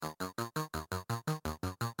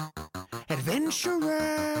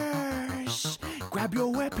Adventurers, grab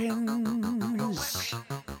your weapons.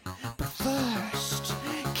 But first,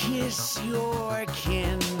 kiss your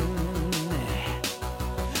kin.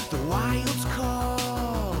 The wilds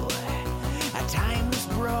call, a timeless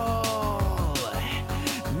brawl.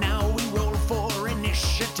 Now we roll for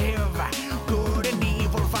initiative. Good and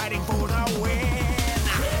evil fighting for the win.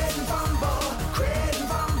 Crit and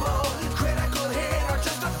fumble, critical hit or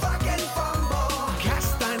just a fucking fumble.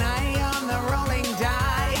 Cast thine eye on the rolling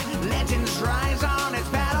die. Legends rise on its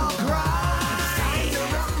battle cry. Time to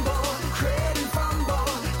rumble, crit and fumble,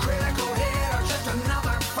 critical hit or just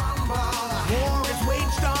another fumble. War is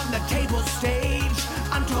waged on the table stage.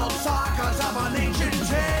 Untold sagas of an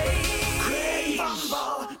ancient age. Crit and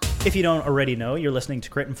fumble. If you don't already know, you're listening to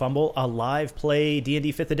Crit and Fumble, a live play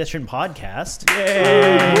D&D 5th edition podcast.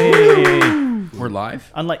 Yay! We're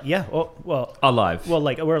live? Unlike, yeah, well, Alive. well,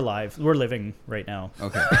 like we're live. We're living right now.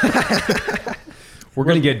 Okay. We're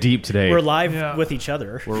going to get deep today. We're live with each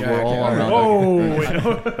other. We're all okay. around.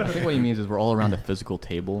 I think what he means is we're all around a physical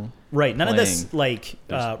table. Right. None of this playing.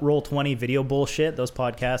 Roll20 video bullshit. Those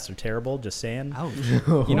podcasts are terrible. Just saying.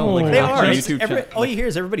 You know, like They watch are. a It's YouTube channel. all you hear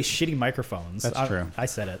is everybody shitting microphones. That's true. I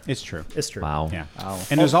said it. It's true. It's true. Wow. Yeah. Wow.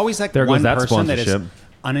 And there's always like There goes one that person that is sponsorship.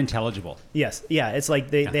 unintelligible. Yes. Yeah. It's like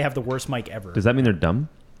they have the worst mic ever. Does that mean they're dumb?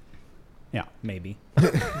 Yeah. Maybe.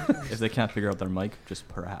 If they can't figure out their mic, just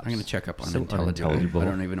perhaps. I'm going to check up on So unintelligible. unintelligible. I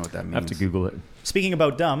don't even know what that means. I have to Google it. Speaking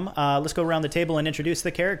about dumb, let's go around the table and introduce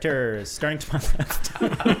the characters. Starting to my left.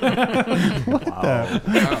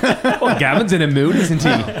 Oh, Gavin's in a mood, isn't he?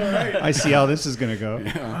 I see how this is going to go.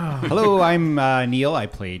 Hello, I'm Neil. I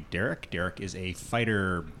play Derek. Derek is a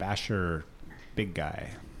fighter, basher, big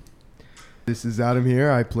guy. This is Adam here.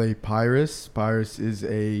 I play Pyrus. Pyrus is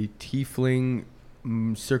a tiefling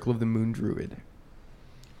Circle of the Moon druid.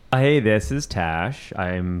 Hey, this is Tash.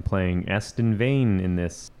 I'm playing Eston Vane in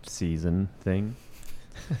this season thing.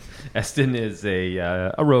 Eston is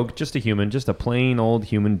a rogue, just a human, just a plain old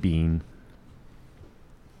human being.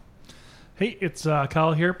 Hey, it's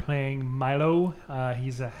Kyle here playing Milo.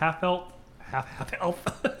 He's a half elf. Half elf.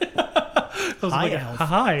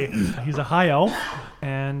 Hi. He's a high elf,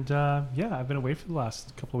 and yeah, I've been away for the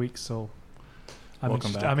last couple of weeks, so I'm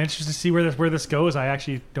interested to see where this goes. I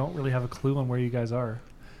actually don't really have a clue on where you guys are.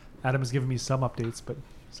 Adam has given me some updates, but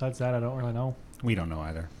besides that, I don't really know. We don't know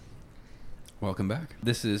either. Welcome back.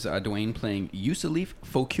 This is Dwayne playing Usalif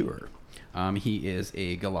Focure. He is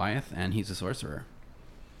a Goliath, and he's a sorcerer.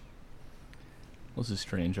 This is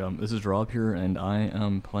strange. This is Rob here, and I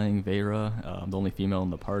am playing Vera, the only female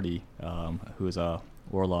in the party, who is a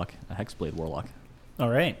warlock, a hexblade warlock.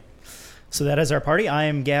 All right. So that is our party. I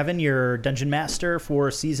am Gavin, your dungeon master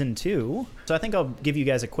for season 2. So I think I'll give you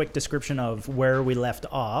guys a quick description of where we left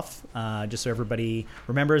off, just so everybody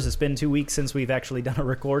remembers. It's been 2 weeks since we've actually done a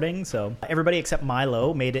recording. So everybody except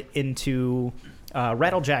Milo made it into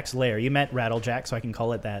Rattlejack's lair. You met Rattlejack, so I can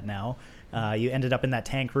call it that now. You ended up in that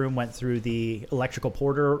tank room, went through the electrical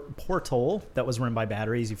portal that was run by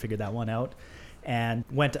batteries. You figured that one out. And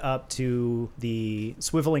went up to the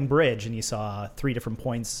swiveling bridge, and you saw 3 different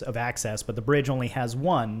points of access, but the bridge only has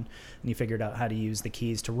one, and you figured out how to use the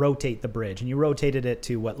keys to rotate the bridge. And you rotated it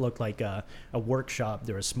to what looked like a workshop.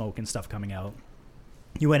 There was smoke and stuff coming out.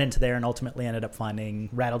 You went into there and ultimately ended up finding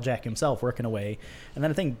Rattlejack himself working away. And then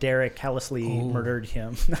I think Derek callously murdered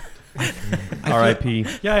him. R.I.P.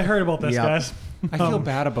 Yeah, I heard about this, Yep. guys. I feel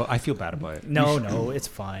bad about it. No, it's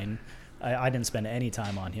fine. I didn't spend any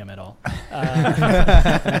time on him at all.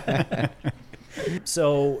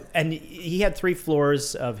 So, and he had 3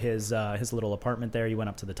 floors of his little apartment there. You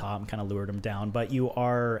went up to the top and kind of lured him down, but you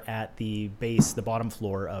are at the base, the bottom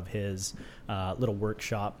floor of his little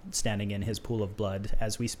workshop, standing in his pool of blood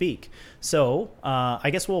as we speak. So,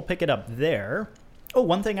 I guess we'll pick it up there. Oh,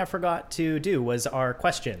 one thing I forgot to do was our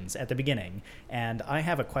questions at the beginning, and I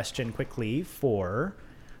have a question quickly for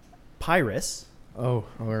Pyrus. Oh,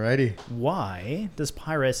 alrighty. Why does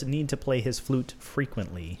Pyrus need to play his flute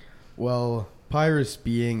frequently? Well, Pyrus,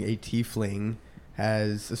 being a tiefling,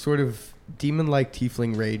 has a sort of demon-like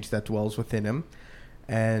tiefling rage that dwells within him,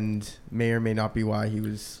 and may or may not be why he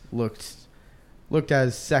was looked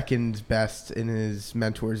as second best in his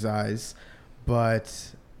mentor's eyes.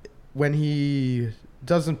 But when he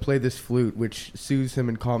doesn't play this flute, which soothes him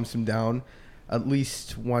and calms him down, at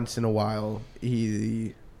least once in a while,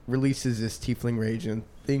 he releases his tiefling rage, and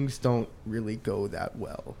things don't really go that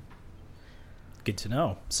well. Good to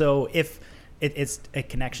know. So if it's a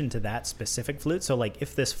connection to that specific flute, so like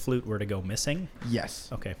if this flute were to go missing? Yes.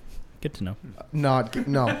 Okay. Good to know. No.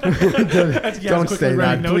 Don't quickly say that.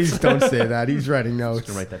 writing notes. Please don't say that. He's writing notes. Just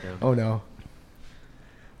gonna write that down. Oh, no.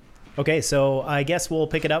 Okay, so I guess we'll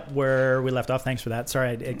pick it up where we left off. Thanks for that.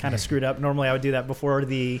 Sorry, it kind of screwed up. Normally I would do that before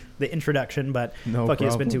the introduction, but No fuck you,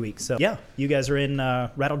 it's been problem. 2 weeks. So yeah, you guys are in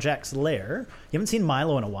Rattlejack's lair. You haven't seen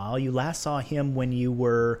Milo in a while. You last saw him when you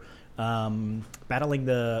were battling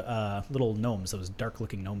the little gnomes, those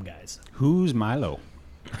dark-looking gnome guys. Who's Milo?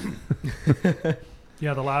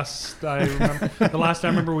 Yeah, the last I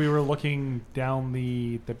remember we were looking down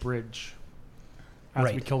the bridge as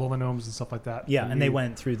we Right. killed all the gnomes and stuff like that. Yeah, and they you-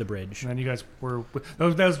 went through the bridge. And then you guys were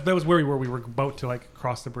that was where we were. We were about to like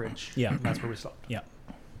cross the bridge. Yeah. And that's where we stopped. Yeah.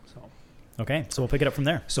 So Okay, so we'll pick it up from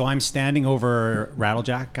there. So I'm standing over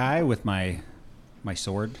Rattlejack guy with my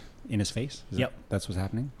sword in his face. Yep. That's what's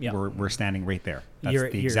happening. Yep. We're standing right there. That's You're-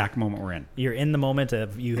 the you're- exact moment we're in. You're in the moment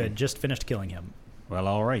of you had just finished killing him. Well,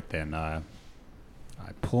 all right then.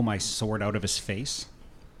 I pull my sword out of his face,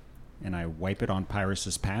 and I wipe it on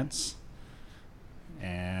Pyrrhus's pants.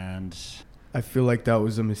 And I feel like that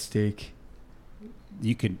was a mistake.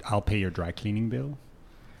 I'll pay your dry cleaning bill.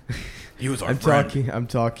 He was our I'm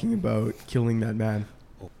talking about killing that man.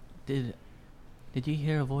 Did you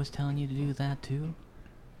hear a voice telling you to do that too?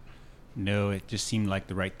 No, it just seemed like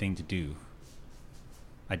the right thing to do.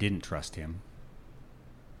 I didn't trust him.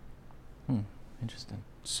 Interesting.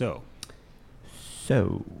 So,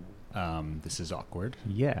 So, this is awkward.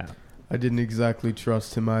 yeah. I didn't exactly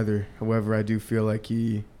trust him either. However, I do feel like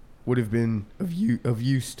he would have been of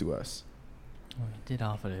use to us. Well, he did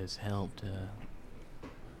offer his help to,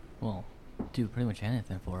 well, do pretty much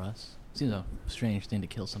anything for us. Seems a strange thing to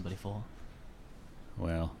kill somebody for.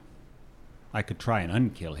 Well, I could try and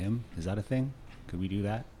unkill him. Is that a thing? Could we do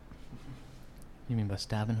that? You mean by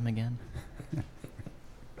stabbing him again?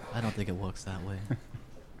 I don't think it works that way.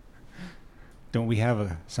 Don't we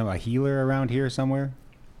have a healer around here somewhere?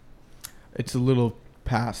 It's a little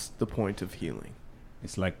past the point of healing.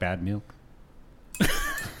 It's like bad milk.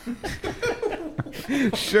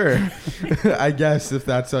 Sure. I guess if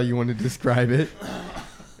that's how you want to describe it.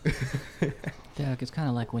 Derek, it's kind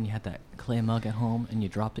of like when you had that clay mug at home and you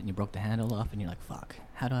dropped it and you broke the handle off and you're like, fuck,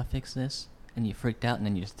 how do I fix this? And you freaked out and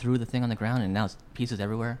then you just threw the thing on the ground and now it's pieces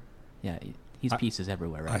everywhere. Yeah, he's pieces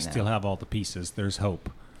everywhere right now. I still have all the pieces. There's hope.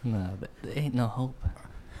 No, but there ain't no hope.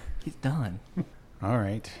 He's done. All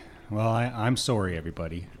right. Well, I'm sorry,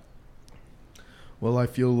 everybody. Well, I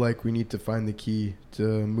feel like we need to find the key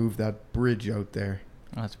to move that bridge out there.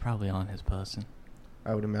 Oh, it's probably on his person.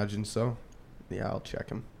 I would imagine so. Yeah, I'll check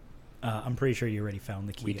him. I'm pretty sure you already found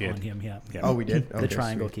the We key did. on him. Yeah. Yeah. Oh, we did? The Okay,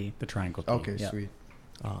 triangle sweet. key. The triangle key. Okay, Yeah. sweet.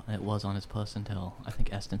 It was on his person until I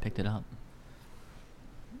think Eston picked it up.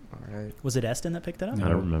 All right. Was it Eston that picked it up? I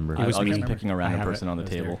don't remember. It was I was me. just picking a I random have it. person on the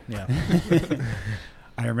It was there. table. Yeah.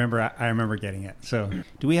 I remember getting it. So,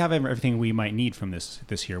 do we have everything we might need from this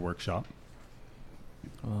here workshop?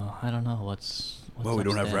 Well, I don't know what's Well, we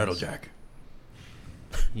don't have upstairs. Rattlejack.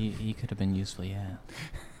 He could have been useful, yeah.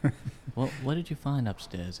 What did you find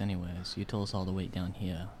upstairs, anyways? You told us all to wait down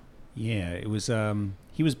here. Yeah, it was.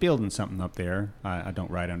 He was building something up there. I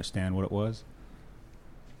don't right understand what it was.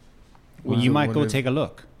 Well, Was you it might one go of- take a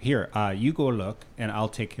look. Here, you go look, and I'll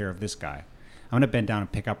take care of this guy. I'm gonna bend down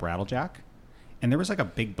and pick up Rattlejack. And there was like a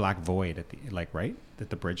big black void at the right that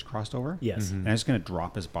the bridge crossed over. Yes. And I'm just gonna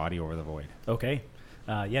drop his body over the void. Okay.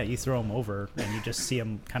 Yeah, you throw him over, and you just see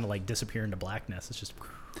him kind of like disappear into blackness. It's just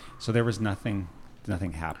So there was nothing.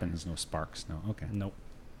 Nothing happens. No sparks. No. Okay. nope,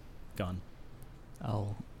 gone.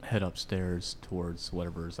 I'll head upstairs towards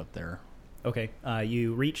whatever's up there. Okay,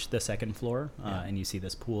 you reach the second floor, Yeah. and you see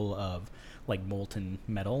this pool of like molten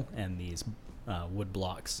metal, and these wood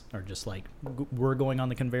blocks are just like we're going on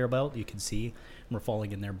the conveyor belt. You can see we're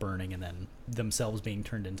falling in there, burning, and then themselves being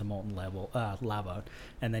turned into molten lava.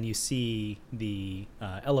 And then you see the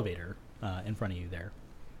elevator in front of you there.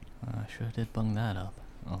 I sure did bung that up.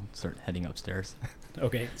 I'll start heading upstairs.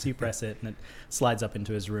 Okay, so you press it, and it slides up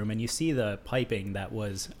into his room, and you see the piping that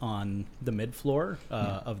was on the mid floor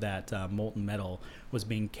of that molten metal was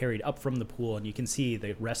being carried up from the pool, and you can see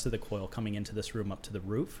the rest of the coil coming into this room up to the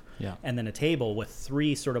roof. Yeah. And then a table with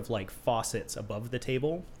 3 sort of like faucets above the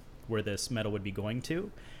table where this metal would be going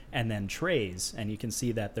to, and then trays, and you can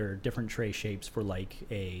see that there are different tray shapes for like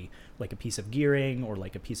a piece of gearing or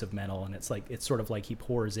like a piece of metal, and it's sort of like he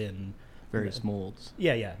pours in Various molds.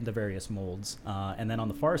 yeah, the various molds. And then on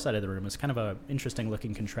the far side of the room is kind of a interesting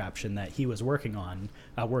looking contraption that he was working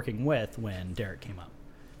with when Derek came up.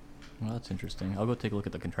 Well, that's interesting. I'll go take a look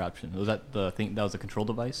at the contraption. Was that the thing? That was the control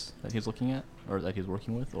device that he was looking at, or that he was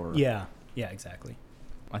working with, or? Yeah, exactly.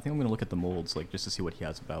 I think I'm gonna look at the molds, like just to see what he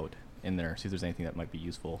has about in there, see if there's anything that might be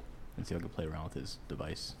useful, and see if I can play around with his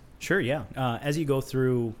device. Sure, yeah. As you go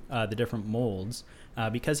through the different molds,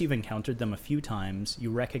 because you've encountered them a few times,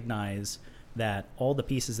 you recognize that all the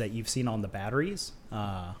pieces that you've seen on the batteries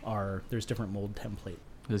there's different mold template.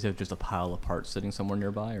 Does he have just a pile of parts sitting somewhere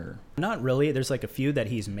nearby, or? Not really. There's like a few that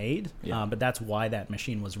he's made, Yeah. but that's why that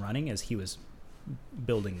machine was running, as he was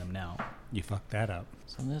building them now. You fucked that up.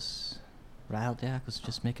 So this Railjack was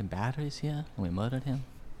just making batteries here, and we murdered him?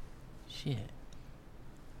 Shit.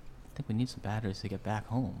 I think we need some batteries to get back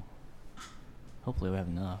home. Hopefully we have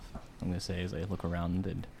enough. I'm gonna say as I look around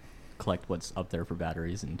and collect what's up there for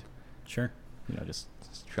batteries and, Sure. just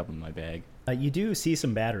shove them in my bag. You do see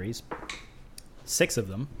some batteries. 6 of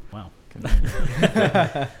them. Wow.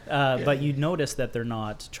 But you notice that they're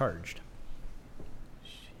not charged.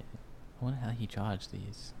 Shit. I wonder how he charged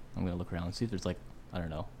these. I'm gonna look around and see if there's like, I don't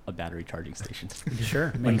know, a battery charging station.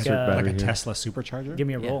 Sure. Insert Like battery a here. Tesla supercharger? Give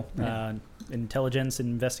me a Yeah. roll. Intelligence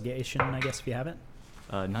investigation, I guess, if you have it.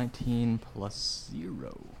 19 plus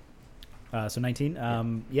 0. So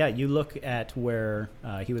 19. You look at where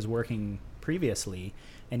he was working previously,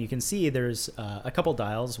 and you can see there's a couple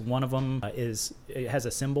dials. One of them it has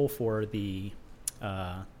a symbol for the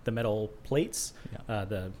metal plates,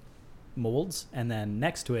 the molds, and then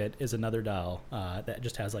next to it is another dial that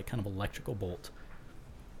just has like kind of electrical bolt.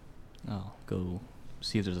 Oh, go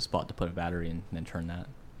see if there's a spot to put a battery in and then turn that.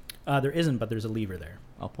 There isn't, but there's a lever there.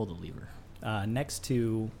 I'll pull the lever. Next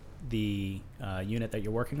to the unit that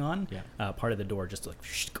you're working on, Yeah. part of the door just like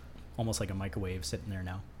almost like a microwave sitting there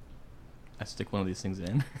now. I stick one of these things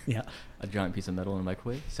in. Yeah. A giant piece of metal in a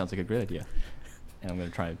microwave. Sounds like a great idea. And I'm going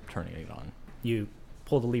to try turning it on. You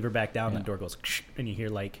pull the lever back down, Yeah. the door goes, and you hear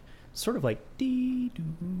like sort of like dee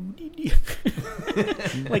doo dee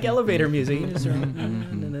dee, like elevator music. You just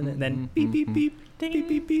and then beep beep beep beep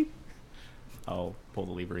beep beep. I'll pull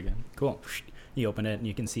the lever again. Cool. You open it and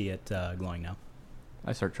you can see it glowing now.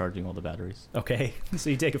 I start charging all the batteries. Okay, so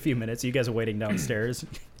you take a few minutes. You guys are waiting downstairs.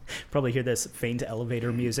 Probably hear this faint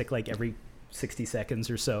elevator music like every 60 seconds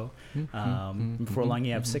or so. Before long,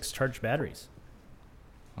 you have 6 charged batteries.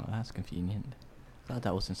 Oh, that's convenient. Thought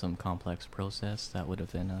that wasn't some complex process. That would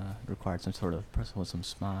have been required some sort of person with some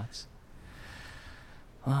smarts.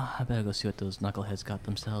 Well, I better go see what those knuckleheads got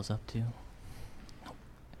themselves up to.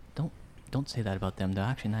 Don't say that about them. They're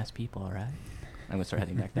actually nice people, all right? I'm gonna start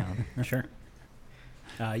heading back down. Sure.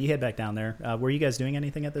 You head back down there. Were you guys doing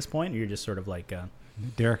anything at this point? Or you're just sort of like,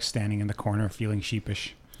 Derek's standing in the corner feeling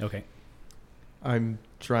sheepish. okay. I'm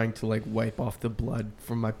trying to like wipe off the blood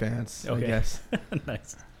from my pants, Okay. I guess.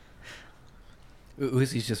 Nice.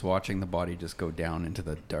 Uzi's just watching the body just go down into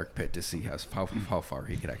the dark pit to see how far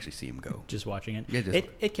he could actually see him go. Just watching it. Yeah, just-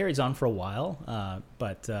 It carries on for a while,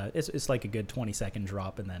 but it's like a good 20-second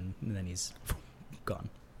drop, and then he's gone.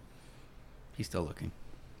 He's still looking.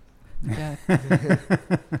 Jack,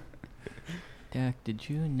 Jack, did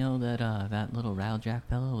you know that that little Railjack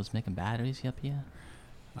fellow was making batteries up here?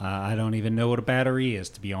 I don't even know what a battery is,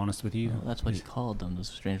 to be honest with you. Well, that's what he called them, those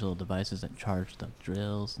strange little devices that charge the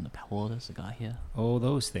drills and the porters that got here. Oh,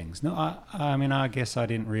 those things. No, I mean, I guess I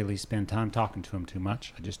didn't really spend time talking to him too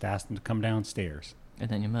much. I just asked him to come downstairs. And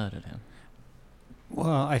then you murdered him. Well,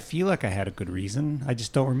 I feel like I had a good reason. I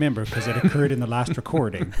just don't remember because it occurred in the last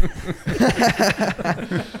recording.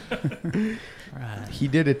 Right. He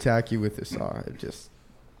did attack you with a saw. It just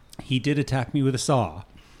He did attack me with a saw.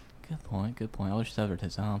 Good point, good point. I wish severed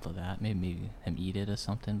his arm for that. Maybe him eat it or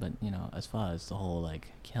something, but, as far as the whole,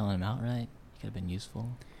 killing him outright, he could have been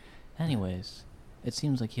useful. Anyways, it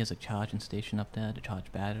seems like he has a charging station up there to charge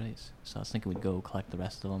batteries, so I was thinking we'd go collect the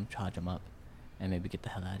rest of them, charge them up, and maybe get the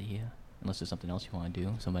hell out of here. Unless there's something else you want to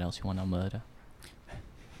do, somebody else you want to murder.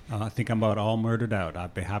 I think I'm about all murdered out.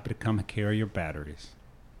 I'd be happy to come carry your batteries.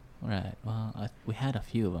 Right, well, we had a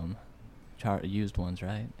few of them, used ones,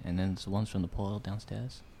 right? And then there's the ones from the portal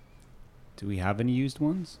downstairs. Do we have any used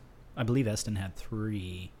ones? I believe Eston had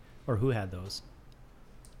 3. Or who had those?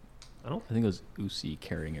 I think it was Uzi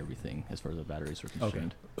carrying everything as far as the batteries were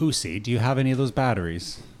concerned. Uzi, do you have any of those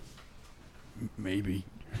batteries? Maybe.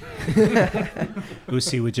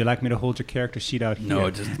 Uzi, would you like me to hold your character sheet out here? No,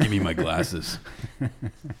 just give me my glasses.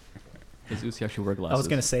 Does Uzi actually wear glasses? I was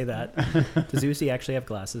going to say that. Does Uzi actually have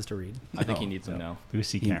glasses to read? I think he needs them now.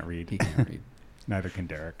 Uzi can't read. He can't read. Neither can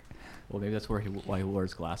Derek. Well, maybe that's why he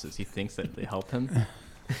wears glasses. He thinks that they help him.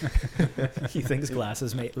 He thinks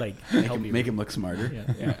glasses may help you Make read. him look smarter.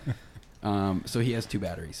 Yeah. So he has 2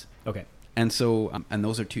 batteries. Okay. And so, and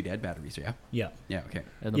those are 2 dead batteries, yeah? Yeah. Yeah, okay.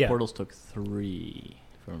 And the Yeah. portals took 3,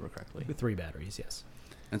 if I remember correctly. 3 batteries, yes.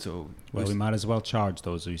 And so, Well, we might as well charge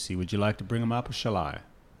those, Uzi. Would you like to bring them up or shall I?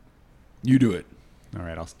 you do it. All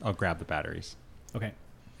right, I'll grab the batteries Okay.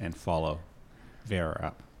 and follow Vera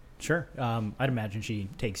up. Sure. I'd imagine she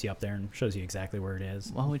takes you up there and shows you exactly where it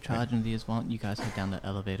is. While we're charging these, why don't you guys head down the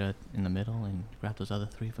elevator in the middle and grab those other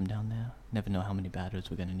 3 from down there? Never know how many batteries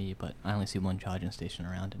we're gonna need, but I only see 1 charging station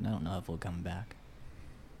around, and I don't know if we'll come back.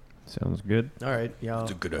 Sounds good. All right, yeah,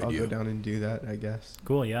 That's a good I'll idea. go down and do that, I guess.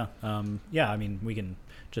 Cool. Yeah. Yeah. I mean, we can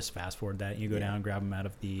just fast forward that. You go down and grab them out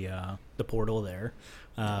of the portal there.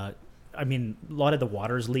 I mean, a lot of the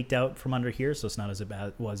water's leaked out from under here, so it's not as bad as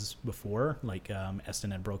it was before. Like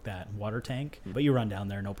Eston had broke that water tank, but you run down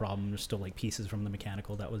there, no problem. There's still like pieces from the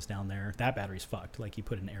mechanical that was down there. That battery's fucked. Like you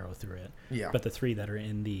put an arrow through it. Yeah. But the 3 that are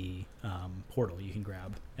in the portal, you can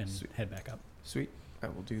grab and Sweet. head back up. Sweet. I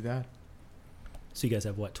will do that. So you guys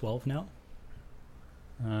have what, 12 now?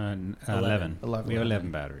 11. 11. We have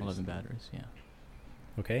 11 batteries. 11 batteries, yeah.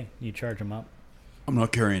 Okay, you charge them up. I'm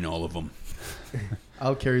not carrying all of them.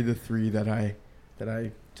 I'll carry the 3 that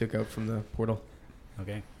I took out from the portal.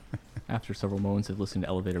 Okay. After several moments of listening to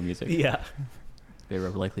elevator music, Yeah. they were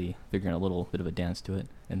likely figuring a little bit of a dance to it.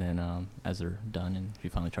 And then as they're done and she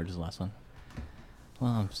finally charges the last one,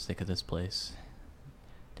 well, I'm sick of this place.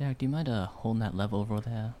 Derek, do you mind holding that lever over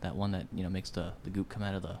there? That one that, makes the goop come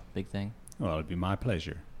out of the big thing? Well, it'd be my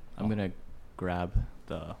pleasure. I'm going to grab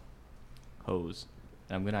the hose,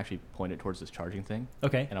 and I'm going to actually point it towards this charging thing.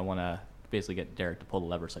 Okay. And I want to basically get Derek to pull the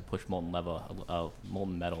lever, so I push molten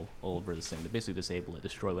metal all over this thing to basically disable it,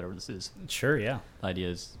 destroy whatever this is. Sure, yeah. The idea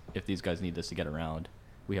is, if these guys need this to get around,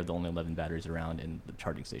 we have the only 11 batteries around, and the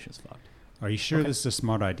charging station's fucked. Are you sure this is a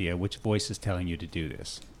smart idea? Which voice is telling you to do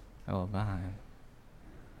this? Oh, man.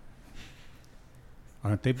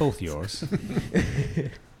 Aren't they both yours?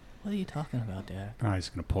 What are you talking about, Derek? I'm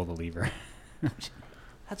just going to pull the lever.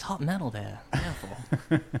 That's hot metal there. Careful.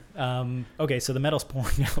 Okay, so the metal's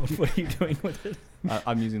pouring out. What are you doing with it?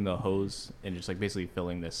 I'm using the hose and just basically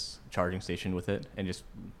filling this charging station with it and just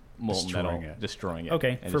molten Destroying metal, it. destroying it.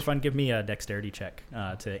 Okay, And for just- fun, give me a dexterity check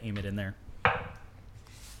to aim it in there.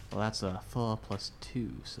 Well, that's a 4 +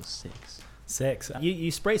 2, so 6. 6.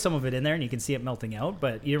 You spray some of it in there and you can see it melting out,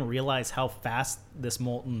 but you didn't realize how fast this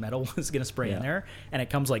molten metal was going to spray in Yeah. there, and it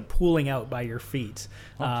comes like pooling out by your feet.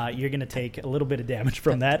 You're going to take a little bit of damage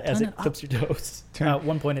from that as turn it it clips your toes. Turn-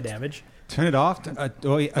 1 point of damage. Turn it off.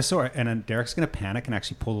 Sorry. And then Derek's going to panic and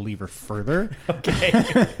actually pull the lever further. Okay.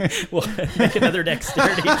 Well, make another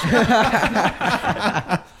dexterity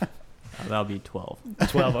check. That'll be 12.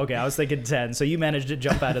 12. Okay, I was thinking 10. So you managed to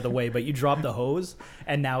jump out of the way, but you dropped the hose,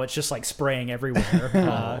 and now it's just like spraying everywhere,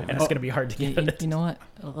 and it's going to be hard to get it. You know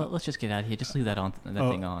what? Let's just get out of here. Just leave that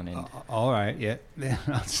thing on, and All right. Yeah.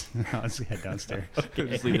 I'll just head downstairs.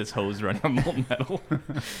 just leave this hose running on molten metal.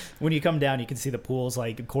 When you come down, you can see the pool's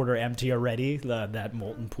like a quarter empty already. That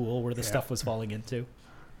molten pool where the stuff was falling into.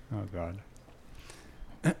 Oh, God.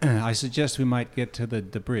 I suggest we might get to the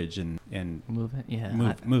bridge and Move it? Yeah.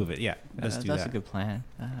 move it. Yeah, let's do That's that. a good plan.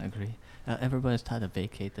 I agree. Everybody's tried to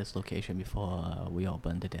vacate this location before we all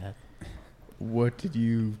burn to death. What did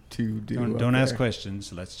you 2 do? Don't up ask there?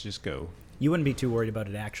 questions. Let's just go. You wouldn't be too worried about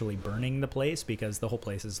it actually burning the place because the whole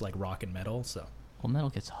place is like rock and metal. So Well,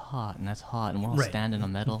 metal gets hot, and that's hot, and we're all Right. standing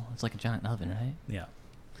on metal. It's like a giant oven, right? yeah.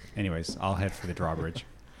 Anyways, I'll head for the drawbridge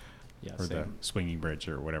Yeah, or the swinging bridge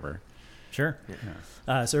or whatever. Sure.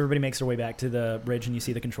 Yeah. So everybody makes their way back to the bridge, and you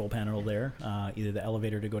see the control panel there. Either the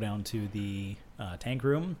elevator to go down to the tank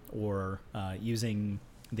room, or using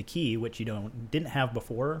the key, which you didn't have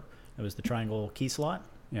before. It was the triangle key slot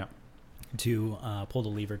Yeah. to pull the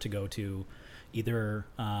lever to go to either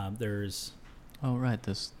there's Oh, right.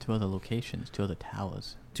 There's 2 other locations, 2 other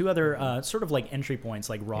towers. 2 other sort of like entry points,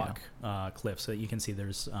 like rock cliffs that you can see.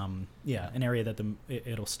 There's an area that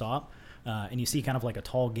it'll stop, and you see kind of like a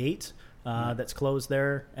tall gate that's closed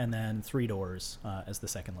there, and then 3 doors as the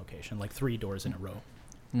second location, like 3 doors in a row.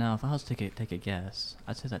 Now, if I was to take a guess,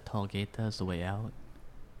 I'd say that tall gate there's the way out,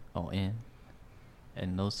 or in,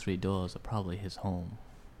 and those 3 doors are probably his home.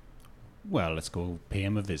 Well, let's go pay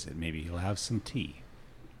him a visit. Maybe he'll have some tea.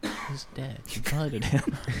 He's dead. You murdered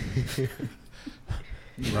him.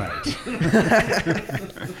 Right.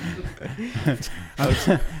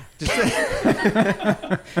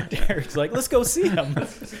 Derek's like, let's go see him.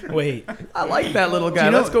 Wait, I like that little guy.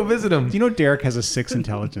 you know- Let's go visit him. Do you know Derek has a 6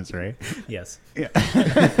 intelligence, right? yes.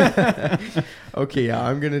 Okay, yeah,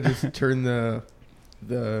 I'm gonna just turn the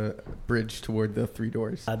bridge toward the 3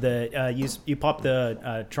 doors. You pop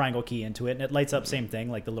the triangle key into it, and it lights up. Same thing,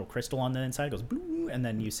 like the little crystal on the inside goes boom, and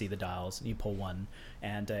then you see the dials. And you pull one,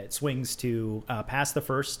 and it swings to past the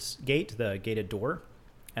first gate, the gated door,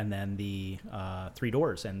 and then the 3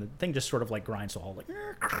 doors, and the thing just sort of like grinds to a halt, like,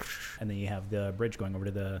 and then you have the bridge going over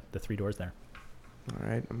to the 3 doors there. All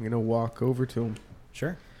right, I'm gonna walk over to him.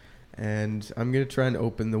 Sure. and I'm gonna try and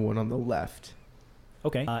open the one on the left.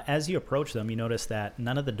 Okay. As you approach them, you notice that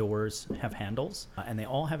none of the doors have handles, and they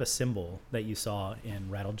all have a symbol that you saw in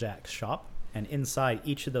Rattlejack's shop. And inside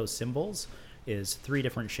each of those symbols is 3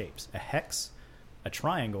 different shapes: a hex, a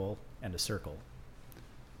triangle, and a circle.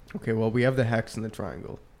 Okay, well, we have the hex and the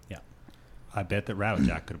triangle. Yeah. I bet that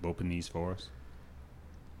Rattlejack could have opened these for us.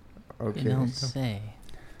 Okay. You don't say.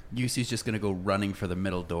 Yusi's just gonna go running for the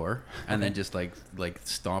middle door and then just like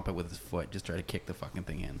stomp it with his foot, just try to kick the fucking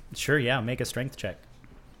thing in. Sure, yeah. Make a strength check.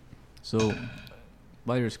 So,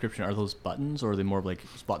 by your description, are those buttons or are they more of like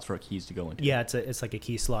spots for keys to go into? Yeah, it's like a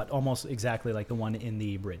key slot, almost exactly like the one in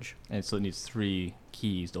the bridge. And so it needs 3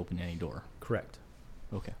 keys to open any door. Correct.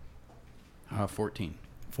 Okay. 14.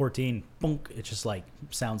 14. Bunk. It just like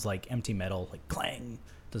sounds like empty metal, like clang.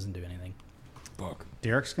 Doesn't do anything. Fuck.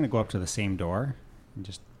 Derek's going to go up to the same door and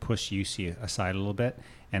just push UC aside a little bit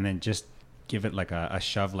and then just give it like a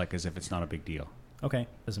shove, like as if it's not a big deal. Okay.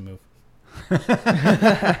 Doesn't move.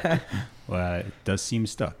 Well, it does seem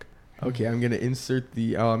stuck. Okay, I'm gonna insert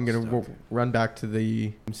the. I'm gonna run back to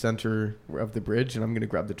the center of the bridge, and I'm gonna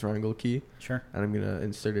grab the triangle key, Sure. and I'm gonna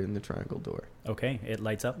insert it in the triangle door. Okay. It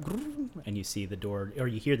lights up, and you see the door, or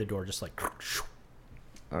you hear the door just like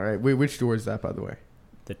All right. Wait, which door is that, by the way?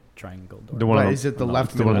 the triangle door. The one Why, on is it the no,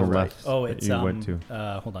 left, it's the one middle, on the or left. Oh, that it's you went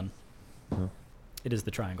to. Hold on. Oh. It is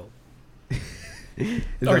the triangle. Is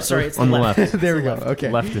Or that sorry, it's on the left. left. there we go. left. Okay.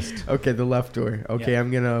 Leftist. Okay, the left door. Okay, Yeah.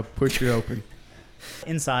 I'm gonna push it open.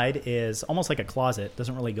 Inside is almost like a closet.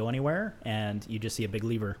 Doesn't really go anywhere, and you just see a big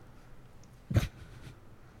lever.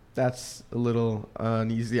 That's a little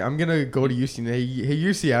uneasy. I'm gonna go to Yusi. Hey,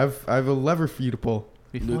 Yusi, I have a lever for you to pull.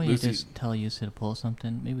 Before you Lucy- just tell Yusi to pull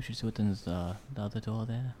something, maybe we should see what's in the other door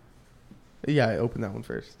there. Yeah, I open that one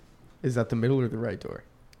first. Is that the middle or the right door?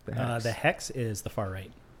 The hex. The hex is the far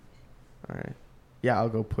right. All right. Yeah, I'll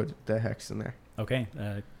go put the hex in there. Okay.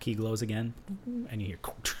 Key glows again, and you hear.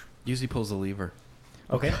 Yusi pulls the lever.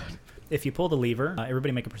 Okay. If you pull the lever,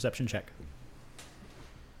 everybody make a perception check.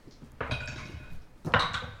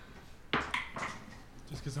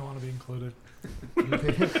 Just because I want to be included.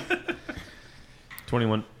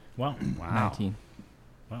 21. Wow. Wow. 19.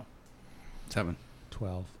 7.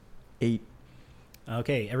 12. 8.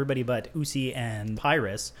 Okay, everybody but Usi and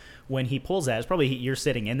Pyrus, when he pulls that, it's probably you're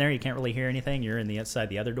sitting in there, you can't really hear anything, you're in the outside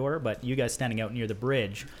the other door, but you guys standing out near the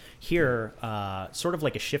bridge hear sort of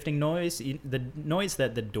like a shifting noise, the noise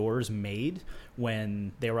that the doors made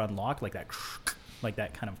when they were unlocked, like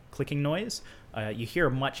that kind of clicking noise. You hear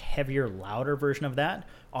a much heavier, louder version of that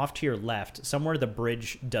off to your left, somewhere the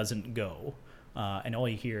bridge doesn't go. And all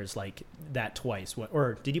you hear is like that twice.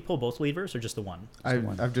 Or did you pull both levers or just the one?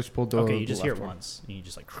 I've just pulled the Okay, you the just hear it left one. once. And you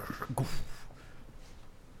just like.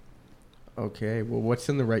 Okay, well, what's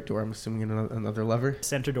in the right door? I'm assuming another lever.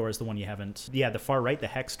 Center door is the one you haven't. Yeah, the far right, the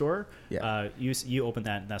hex door. Yeah. You opened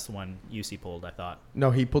that, and that's the one UC pulled, I thought. No,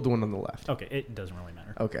 he pulled the one on the left. Okay, it doesn't really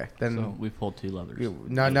matter. Okay, then So we pulled 2 levers.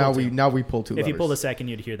 now we pull 2 If levers. you pull the second,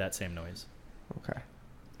 you'd hear that same noise. Okay.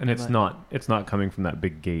 And it's not coming from that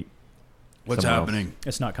big gate. What's Somewhere else. happening?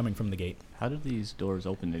 It's not coming from the gate. How did these doors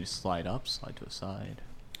open? They just slide up, slide to a side.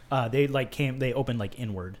 They opened like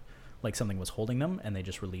inward, like something was holding them, and they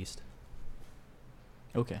just released.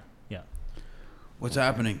 Okay. Yeah. What's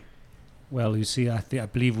happening? Well, you see, I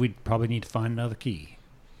believe we'd probably need to find another key.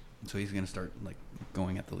 So he's gonna start like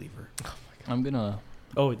going at the lever. I'm gonna.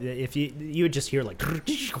 Oh, if you would just hear like.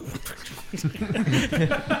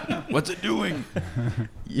 What's it doing?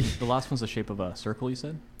 The last one's the shape of a circle, you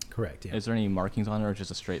said? Correct. Yeah. Is there any markings on it or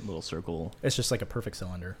just a straight little circle? It's just like a perfect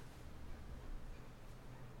cylinder.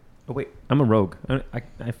 Oh, wait. I'm a rogue. I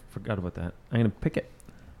forgot about that. I'm going to pick it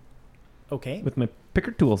Okay. with my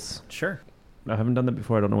picker tools. Sure. I haven't done that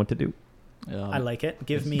before. I don't know what to do. I like it.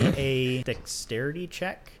 Give me a dexterity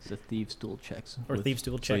check It's a thieves' tool checks. or with- thieves'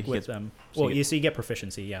 tool so check he with gets- them. so Well, you you get- so you get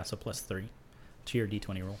proficiency, yeah. So +3 to your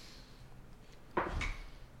d20 roll.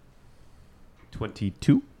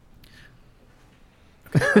 22.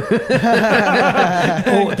 Oh,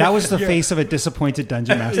 that was the face of a disappointed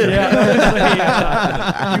dungeon master. You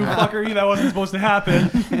fucker, that wasn't supposed to happen.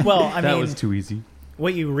 Well, I That mean, was too easy.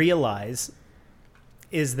 what you realize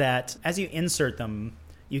is that as you insert them,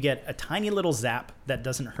 you get a tiny little zap that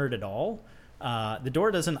doesn't hurt at all. The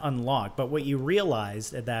door doesn't unlock, but what you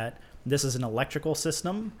realize is that this is an electrical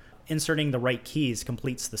system. Inserting the right keys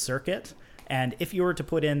completes the circuit. And if you were to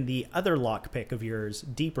put in the other lockpick of yours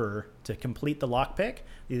deeper to complete the lockpick,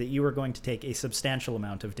 that you are going to take a substantial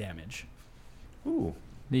amount of damage. Ooh.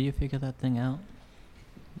 Did you figure that thing out?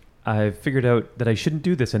 I figured out that I shouldn't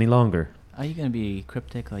do this any longer. Are you going to be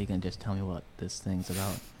cryptic or are you going to just tell me what this thing's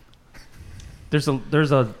about? There's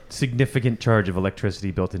a significant charge of electricity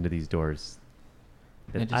built into these doors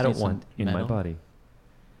It that just I don't needs some want in my metal. body.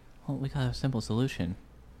 Well, we got a simple solution.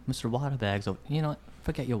 Mr. Water Bags, you know what?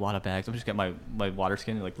 Forget your water bags. I'm just get my water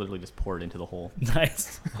skin and like literally just pour it into the hole.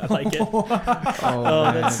 Nice. I like it.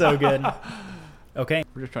 Oh, that's so good. Okay,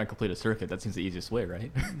 We're just trying to complete a circuit. That seems the easiest way,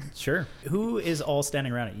 right? sure. Who is all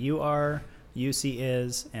standing around it? You are, UC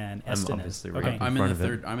is, and I'm Eston is. obviously right. Okay, I'm in front the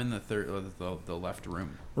of it. third. I'm in the third, the left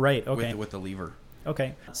room. right. Okay, With the lever.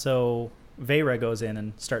 okay. So Veyra goes in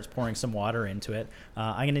and starts pouring some water into it.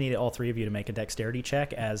 I'm going to need all three of you to make a dexterity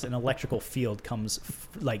check as an electrical field comes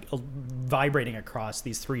vibrating across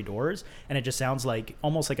these three doors, and it just sounds like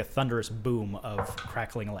almost like a thunderous boom of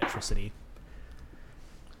crackling electricity.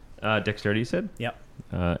 Dexterity, you said? Yep.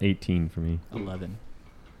 18 for me. 11.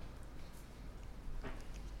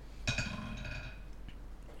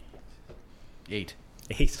 Eight.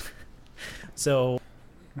 8. So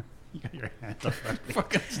You got your hands up.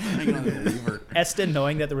 Fucking standing on the lever. Eston,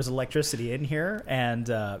 knowing that there was electricity in here, and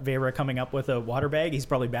Veyra coming up with a water bag, he's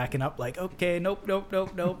probably backing up like, okay, nope.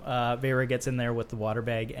 Veyra gets in there with the water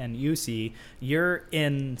bag, and you see you're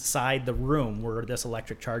inside the room where this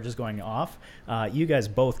electric charge is going off. You guys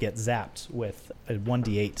both get zapped with a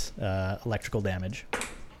 1d8 electrical damage.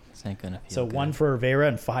 This ain't gonna feel So good. 1 for Veyra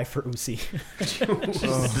and 5 for Usi.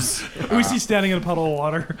 We see standing in a puddle of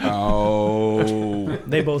water. Oh.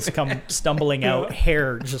 They both come stumbling out,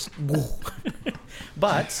 hair just.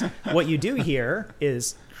 But what you do here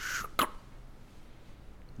is,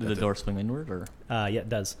 Did the door swing inward, or yeah, it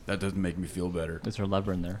does. That doesn't make me feel better. is there a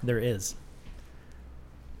lever in there? There is.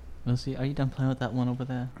 Lucy, are you done playing with that one over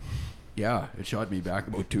there? Yeah, it shot me back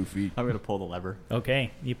about 2 feet. I'm gonna pull the lever.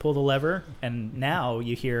 Okay, you pull the lever, and now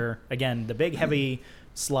you hear again the big heavy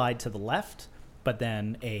slide to the left, but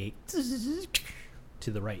then a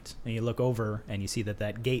to the right, and you look over and you see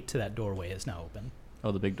that gate to that doorway is now open.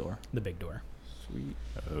 Oh, the big door. The big door. Sweet.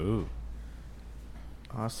 Oh.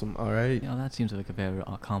 Awesome. All right. You know, that seems like a very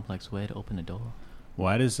complex way to open a door.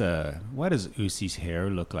 Why does Usi's hair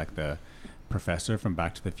look like the professor from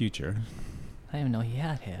Back to the Future? I didn't even know he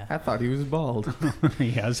had hair. I thought he was bald.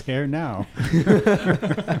 He has hair now.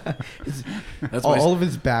 That's my All of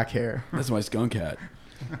his back hair. that's my skunk hat.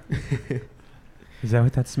 Is that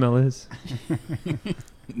what that smell is?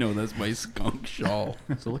 No, that's my skunk shawl.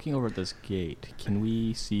 So looking over at this gate, can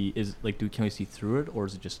we see? Can we see through it, or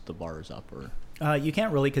is it just the bars up? Or You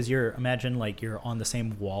can't really, because imagine like you're on the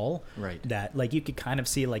same wall. Right. That like you could kind of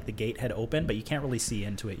see like the gate had opened, but you can't really see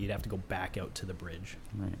into it. You'd have to go back out to the bridge.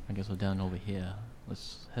 Right. I guess we're down over here.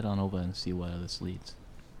 Let's head on over and see where this leads.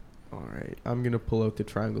 All right. I'm gonna pull out the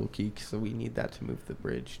triangle key, so we need that to move the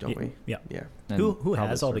bridge, don't we? Yeah. Yeah. And Who probably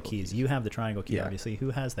has all the circle keys? You have the triangle key, Yeah. obviously.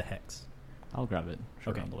 Who has the hex? I'll grab it.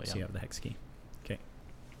 Sure, Okay, on the way so you up. have the hex key. Okay.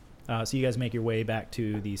 So you guys make your way back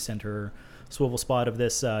to the center swivel spot of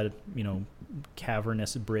this,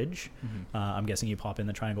 cavernous bridge. Mhm. I'm guessing you pop in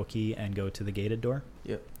the triangle key and go to the gated door.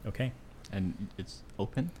 Yep. Okay. And it's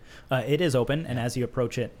open. It is open, and as you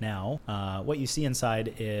approach it now, what you see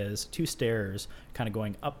inside is 2 stairs kind of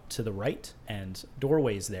going up to the right and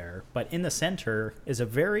doorways there. But in the center is a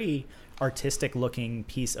very artistic looking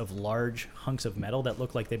piece of large hunks of metal that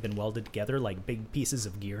look like they've been welded together like big pieces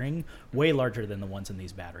of gearing, way larger than the ones in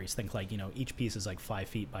these batteries. Think like, each piece is like 5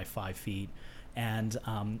 feet by 5 feet. And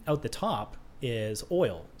out the top is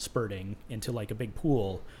oil spurting into like a big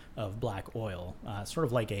pool of black oil, sort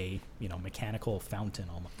of like a mechanical fountain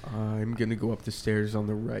almost. I'm gonna go up the stairs on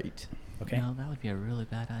the right. Okay. No, that would be a really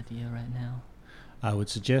bad idea right now. I would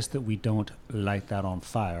suggest that we don't light that on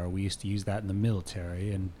fire. We used to use that in the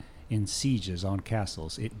military and in sieges on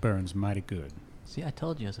castles. It burns mighty good. See, I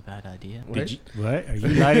told you it was a bad idea. What? Did you, what? Are you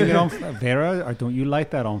lighting it on fire? Vera, or don't you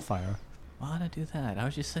light that on fire? Why would I do that? I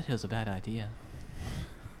was just said it was a bad idea.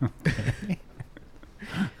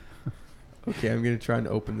 Okay, I'm gonna try and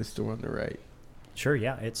open this door on the right. Sure,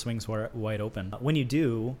 yeah, it swings wide open. When you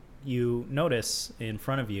do, you notice in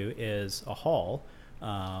front of you is a hall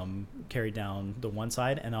carried down the one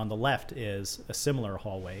side, and on the left is a similar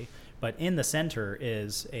hallway. But in the center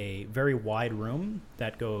is a very wide room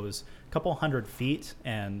that goes a couple 100 feet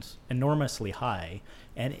and enormously high.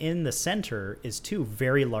 And in the center is 2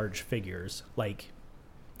 very large figures, like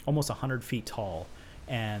almost 100 feet tall.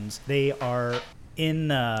 And they are in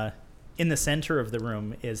the center of the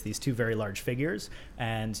room is these 2 very large figures.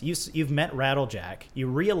 And you've met Rattlejack. You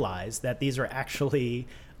realize that these are actually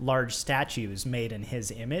large statues made in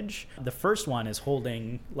his image. The first one is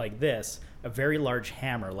holding like this, a very large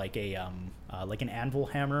hammer, like an anvil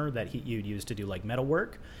hammer that you'd use to do like metal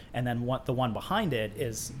work, and then the one behind it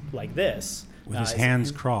is like this. With his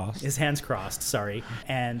hands crossed. His hands crossed, sorry.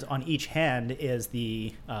 And on each hand is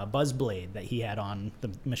the buzz blade that he had on the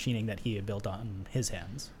machining that he had built on his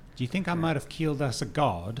hands. Do you think I might have killed us a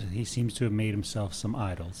god? He seems to have made himself some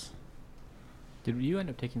idols. Did you end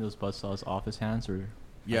up taking those buzzsaws off his hands, or?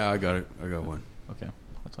 Yeah, I got it. I got one. Okay,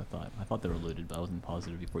 that's what I thought. I thought they were looted, but I wasn't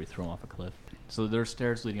positive before you threw them off a cliff. So there's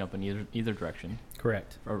stairs leading up in either direction.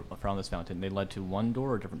 Correct. Or around this fountain. They led to one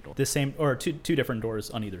door or a different door? The same, or two different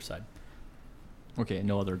doors on either side. Okay,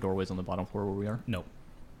 no other doorways on the bottom floor where we are? No.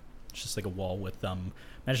 It's just like a wall with,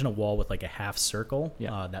 imagine a wall with like a half circle.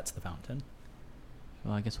 Yeah. That's the fountain.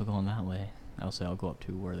 Well, I guess we'll go on that way. I'll say I'll go up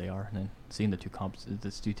to where they are, and then seeing the two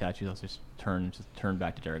statues, I'll just turn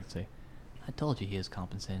back to Derek and say, I told you he is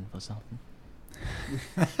compensating for something.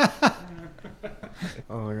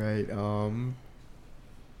 All right.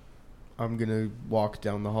 I'm gonna walk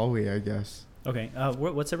down the hallway, I guess. Okay.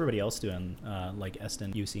 What's everybody else doing? Like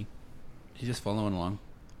Eston, UC. He's just following along.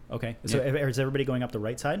 Okay. So is everybody going up the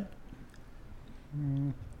right side?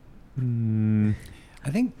 I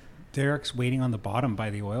think Derek's waiting on the bottom by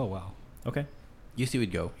the oil well. Okay. UC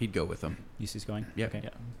would go. He'd go with them. UC's going? Yeah. Okay.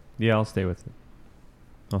 Yeah, I'll stay with it.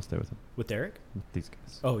 I'll stay with him. With Derek? With these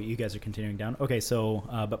guys. Oh, you guys are continuing down? Okay, so,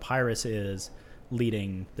 but Pyrus is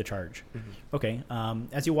leading the charge. Mm-hmm. Okay,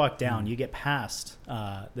 as you walk down, you get past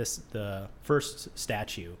the first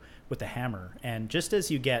statue with the hammer, and just as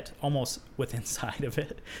you get almost within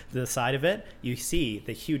the side of it, you see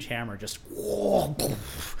the huge hammer just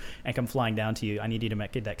and come flying down to you. I need you to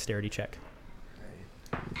make a dexterity check.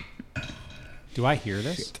 Do I hear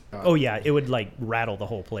this? Oh yeah, it would like rattle the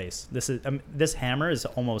whole place. This hammer is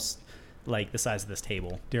almost like the size of this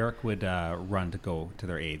table. Derek would run to go to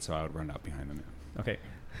their aid, so I would run up behind them. Okay.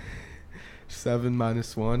 7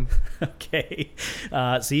 minus 1. Okay.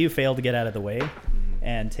 So you fail to get out of the way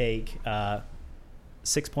and take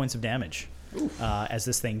 6 points of damage as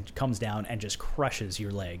this thing comes down and just crushes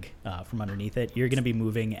your leg from underneath it. You're going to be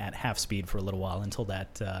moving at half speed for a little while until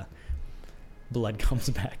that blood comes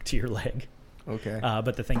back to your leg. Okay.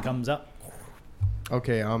 But the thing comes up.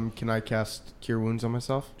 Okay, can I cast Cure Wounds on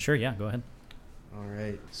myself? Sure, yeah, go ahead. All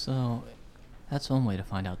right. So, that's one way to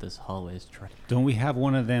find out this hallway is tricky. Don't we have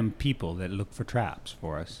one of them people that look for traps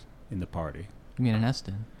for us in the party? You mean an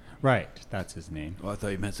Eston? Right, that's his name. Oh, I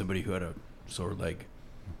thought you meant somebody who had a sore leg.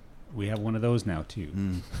 We have one of those now,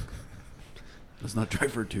 too. Let's not try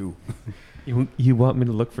for 2. You want me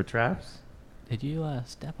to look for traps? Did you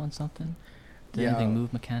step on something? Did Yeah. anything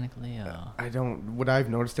move mechanically? I don't. Would I have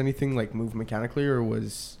noticed anything like move mechanically, or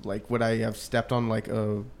would I have stepped on like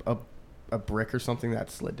a brick or something that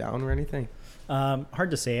slid down or anything? Hard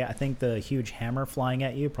to say. I think the huge hammer flying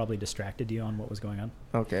at you probably distracted you on what was going on.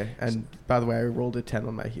 Okay. And by the way, I rolled a 10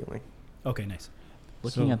 on my healing. Okay, nice.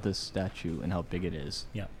 Looking at this statue and how big it is,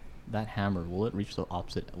 Yeah, that hammer, will it reach the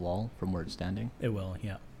opposite wall from where it's standing? it will,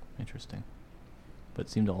 yeah. Interesting. But it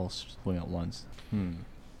seemed to all swing at once.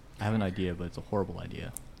 I have an idea, but it's a horrible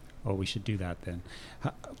idea. Oh, we should do that then.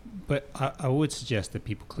 But I would suggest that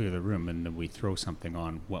people clear the room and then we throw something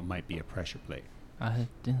on what might be a pressure plate. I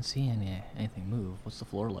didn't see anything move. What's the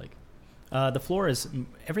floor like? The floor is,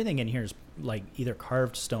 everything in here is like either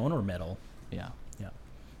carved stone or metal. Yeah. Yeah.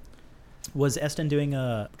 Was Eston doing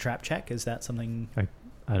a trap check? Is that something?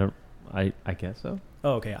 I guess so.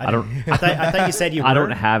 Oh, okay. I don't. I thought you said you. I don't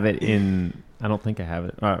were. have it in. I don't think I have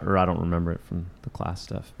it, or I don't remember it from the class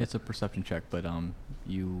stuff. It's a perception check, but I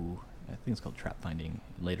think it's called trap finding.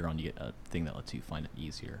 Later on, you get a thing that lets you find it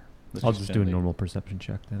easier. I'll just do a normal perception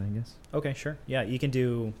check then, I guess. Okay, sure. Yeah, you can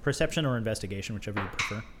do perception or investigation, whichever you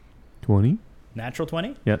prefer. 20. Natural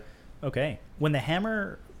 20? Yep. Okay. When the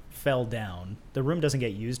hammer fell down, the room doesn't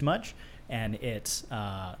get used much, and it's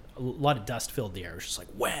a lot of dust filled the air. It's just like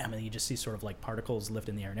wham, and you just see sort of like particles lift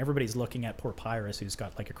in the air, and everybody's looking at poor Pyrus, who's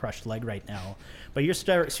got like a crushed leg right now. But you're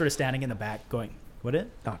sort of standing in the back going, what it?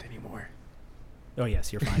 Not anymore. Oh,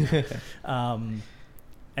 yes, you're fine.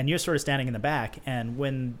 And you're sort of standing in the back, and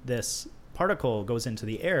when this particle goes into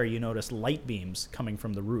the air, you notice light beams coming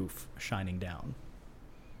from the roof shining down.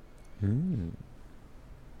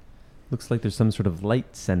 Looks like there's some sort of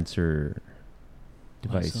light sensor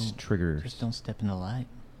device So triggers. Just don't step in the light.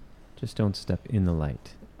 Just don't step in the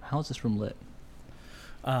light. How is this room lit?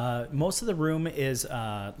 Most of the room is what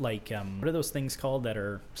are those things called that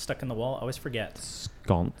are stuck in the wall? I always forget.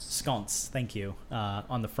 Sconce, thank you.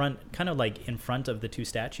 On the front, kind of like in front of the two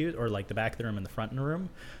statues, or like the back of the room and the front of the room.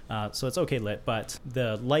 So it's okay lit, but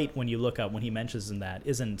the light when you look up, when he mentions in that,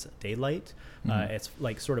 isn't daylight. It's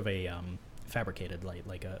like sort of a fabricated light,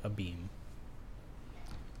 like a beam.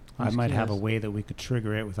 I might have a way that we could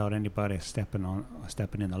trigger it without anybody stepping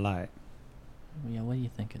in the light. Yeah, what are you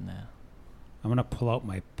thinking there? I'm gonna pull out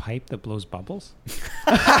my pipe that blows bubbles.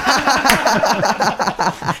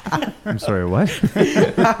 I'm sorry, what?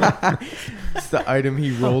 It's the item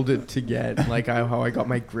he rolled it to get, like how I got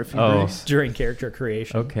my Griffin brace. During character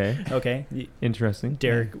creation. Okay. Interesting.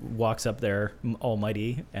 Derek walks up there,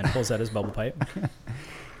 almighty, and pulls out his bubble pipe.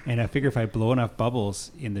 And I figure if I blow enough bubbles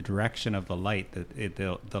in the direction of the light, that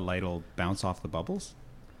the light will bounce off the bubbles.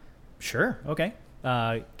 Sure. Okay.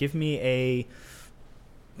 Give me a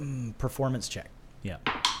performance check. Yeah.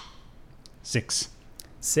 6.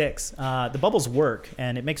 The bubbles work,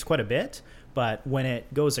 and it makes quite a bit. But when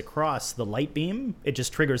it goes across the light beam, it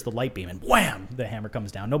just triggers the light beam, and wham! The hammer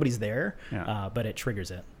comes down. Nobody's there, but it triggers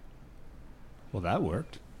it. Well, that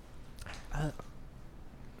worked.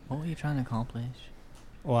 What were you trying to accomplish?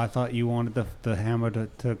 Well, I thought you wanted the hammer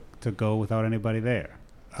to go without anybody there.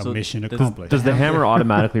 Mission accomplished. Does the hammer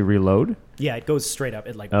automatically reload? Yeah, it goes straight up.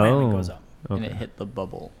 It it goes up. Okay. And it hit the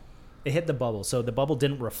bubble. It hit the bubble. So the bubble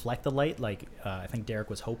didn't reflect the light like I think Derek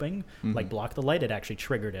was hoping, like block the light. It actually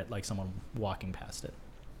triggered it like someone walking past it.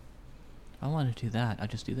 If I wanted to do that,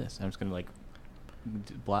 I'd just do this. I'm just going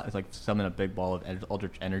to summon a big ball of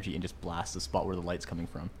eldritch energy and just blast the spot where the light's coming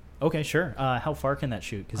from. Okay, sure. How far can that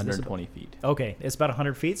shoot? 120 feet. Okay, it's about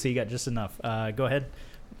 100 feet, so you got just enough. Go ahead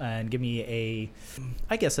and give me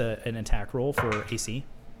an attack roll for AC.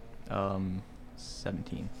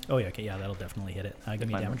 17. Oh, yeah, okay, yeah, that'll definitely hit it. Give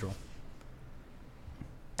me a damage roll.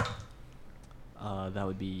 That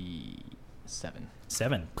would be 7.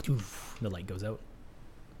 7. The light goes out.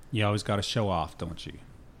 You always got to show off, don't you?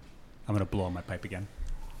 I'm going to blow my pipe again.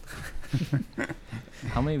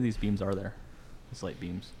 How many of these beams are there? These light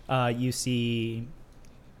beams? You see...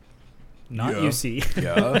 you see.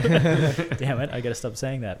 Yeah. Damn it, I got to stop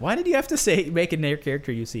saying that. Why did you have to make a near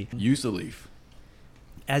character you see? Usaleaf.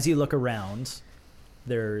 As you look around,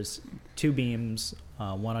 there's 2 beams,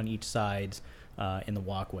 one on each side in the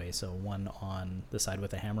walkway. So one on the side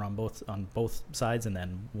with a hammer on both sides, and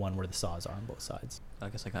then one where the saws are on both sides. I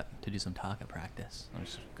guess I got to do some target practice. I'm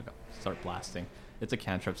just gonna start blasting. It's a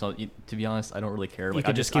cantrip, so to be honest, I don't really care. You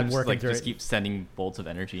could just keep working through it. Just keep sending bolts of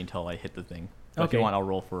energy until I hit the thing. But okay. If you want, I'll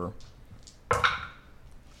roll for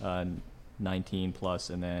 19 plus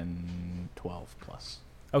and then 12 plus.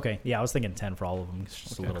 Okay, yeah, I was thinking 10 for all of them. It's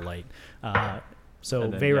just a little light. So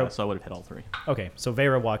then, Vera. so I would have hit all 3. Okay, so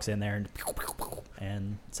Vera walks in there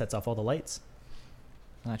and sets off all the lights.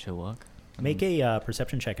 That should work. Make a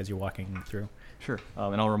perception check as you're walking through. Sure,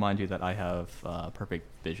 and I'll remind you that I have perfect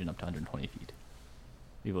vision up to 120 feet,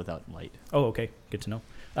 even without light. Oh, okay, good to know.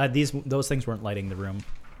 Those things weren't lighting the room.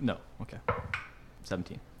 No, okay.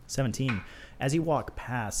 17. As you walk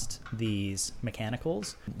past these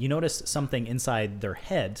mechanicals, you notice something inside their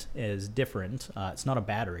head is different. It's not a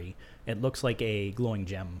battery. It looks like a glowing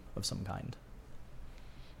gem of some kind.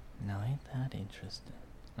 Now, ain't that interesting?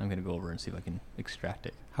 I'm going to go over and see if I can extract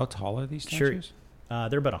it. How tall are these statues? Sure.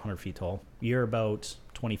 They're about 100 feet tall. You're about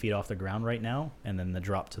 20 feet off the ground right now, and then the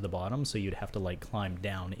drop to the bottom, so you'd have to climb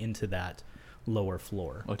down into that lower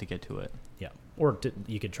floor. Oh, to get to it? Yeah. Or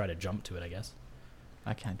you could try to jump to it, I guess.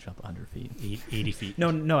 I can't jump 100 feet. 80 feet.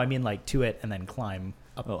 No, I mean to it and then climb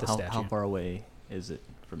up the statue. How far away is it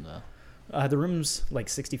from the... The room's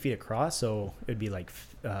 60 feet across, so it would be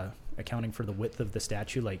accounting for the width of the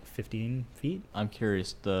statue, 15 feet. I'm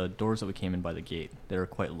curious, the doors that we came in by the gate, they're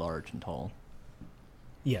quite large and tall.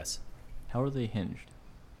 Yes. How are they hinged?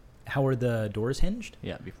 How are the doors hinged?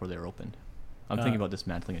 Yeah, before they're opened. I'm thinking about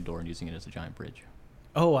dismantling a door and using it as a giant bridge.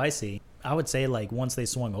 Oh, I see. I would say once they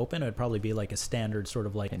swung open, it would probably be a standard sort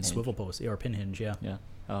of pin swivel post or pin hinge. Yeah. Yeah.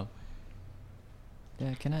 Oh.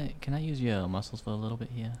 Yeah. Can I use your muscles for a little bit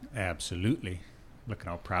here? Absolutely. Looking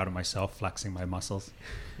all proud of myself, flexing my muscles.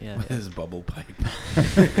 Yeah. With his bubble pipe.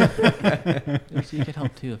 So you could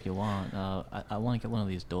help too if you want. I want to get one of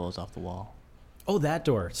these doors off the wall. Oh, that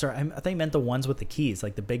door. Sorry, I think I meant the ones with the keys,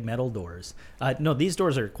 the big metal doors. No, these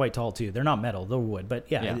doors are quite tall too. They're not metal; they're wood. But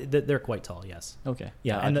yeah. They're quite tall. Yes. Okay.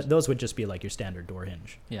 Yeah, and those would just be your standard door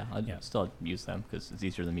hinge. Yeah, I'd still use them because it's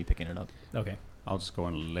easier than me picking it up. Okay. I'll just go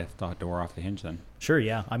and lift the door off the hinge then. Sure.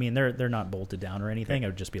 Yeah. I mean, they're not bolted down or anything. Okay. It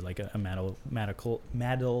would just be a matter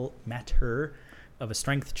of a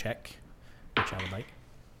strength check, which I would like.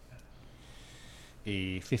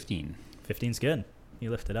 A 15. 15's good.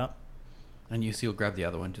 You lift it up. And Yusi will grab the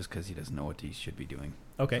other one just because he doesn't know what he should be doing.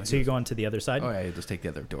 Okay, so you're going to the other side? Oh, yeah, he'll just take the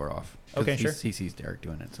other door off. 'Cause Okay, sure. He sees Derek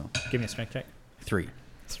doing it, so. Give me a strength check. 3.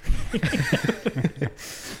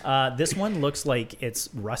 This one looks like it's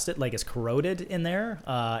rusted, like it's corroded in there,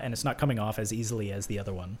 and it's not coming off as easily as the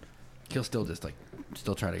other one. He'll still just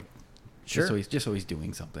still try to. Sure. Just so he's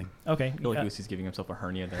doing something. Okay. I feel like Lucy's giving himself a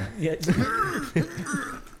hernia there. Yeah.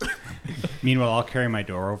 Meanwhile, I'll carry my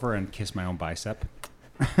door over and kiss my own bicep.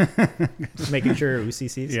 Making sure Usi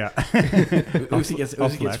sees. Yeah. Uzi gets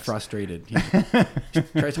flex. frustrated. He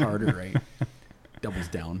tries harder, right? Doubles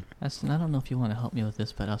down. I don't know if you want to help me with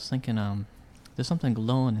this, but I was thinking there's something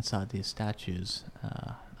glowing inside these statues.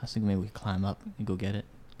 I was thinking maybe we could climb up and go get it.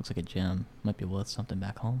 Looks like a gem. Might be worth something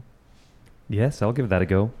back home. Yes, I'll give that a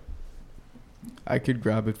go. I could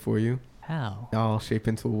grab it for you. How? I'll shape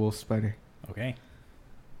into a wolf spider. Okay.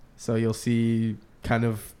 So you'll see kind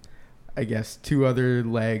of, I guess, 2 other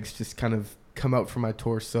legs just kind of come out from my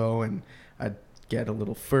torso, and I'd get a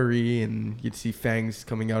little furry, and you'd see fangs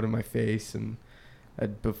coming out of my face, and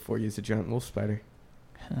before you use a giant wolf spider.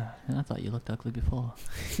 And I thought you looked ugly before.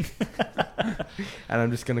 And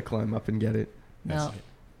I'm just going to climb up and get it. Now,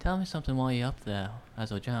 tell me something while you're up there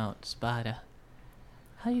as a giant spider.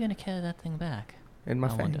 How are you going to carry that thing back? In my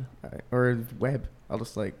I fang. Or web. I'll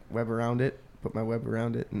just web around it, put my web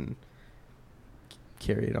around it, and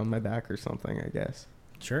carry it on my back or something, I guess.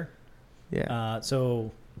 Sure. Yeah.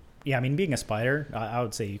 So, yeah, I mean, being a spider, I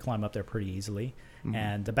would say you climb up there pretty easily. Mhm.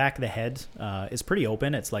 And the back of the head is pretty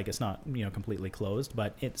open. It's like it's not completely closed,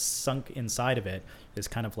 but it's sunk inside of it is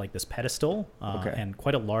kind of like this pedestal and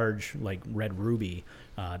quite a large red ruby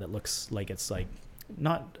that looks like it's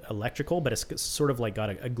not electrical, but it's sort of got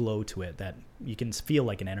a glow to it that you can feel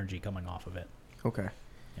like an energy coming off of it. Okay.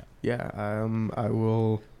 Yeah. I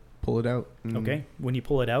will pull it out. Okay. When you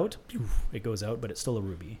pull it out, it goes out, but it's still a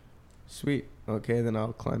ruby. Sweet. Okay, then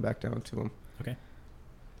I'll climb back down to him. Okay.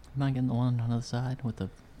 Mind getting the one on the other side with the,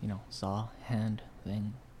 saw hand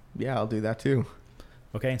thing? Yeah, I'll do that too.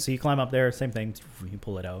 Okay, so you climb up there, same thing, you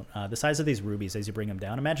pull it out. The size of these rubies as you bring them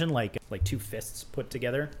down, imagine like 2 fists put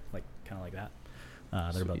together, kind of like that.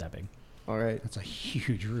 They're about that big. All right. That's a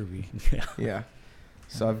huge ruby. Yeah. Yeah.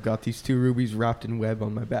 So I've got these 2 rubies wrapped in web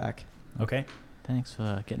on my back. Okay. Thanks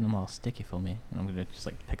for getting them all sticky for me. And I'm going to just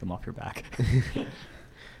pick them off your back.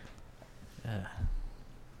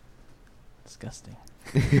 Disgusting.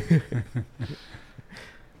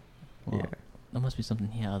 Well, Yeah. there must be something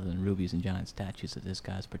here other than rubies and giant statues that this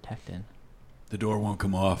guy's protecting. The door won't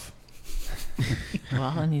come off. Well,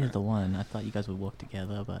 I needed the one. I thought you guys would work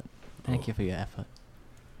together, but thank you for your effort.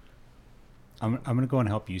 I'm going to go and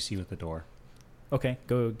help Yusi with the door. Okay,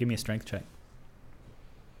 go give me a strength check.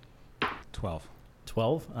 12.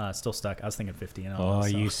 12? Still stuck. I was thinking 15. Oh,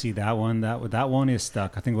 you see that one? That one is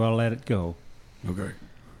stuck. I think we'll let it go. Okay.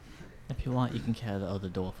 If you want, you can carry the other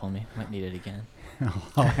door for me. Might need it again.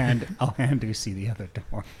 I'll hand Yusi the other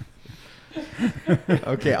door.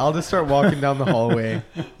 Okay, I'll just start walking down the hallway.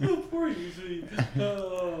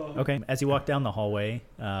 Okay, as you walk down the hallway,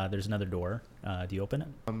 there's another door. Do you open it?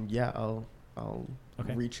 Yeah, I'll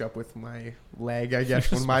Okay. reach up with my leg, I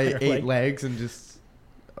guess, one of Just my your 8 leg. legs, and just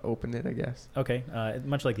open it, I guess. Okay,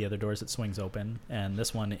 much like the other doors, it swings open, and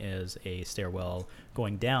this one is a stairwell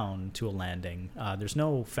going down to a landing. There's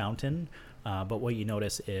no fountain, but what you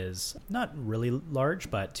notice is not really large,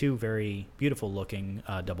 but 2 very beautiful looking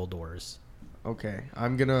double doors. Okay,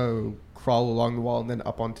 I'm gonna crawl along the wall and then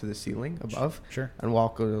up onto the ceiling above, Sure. and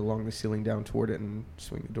walk along the ceiling down toward it and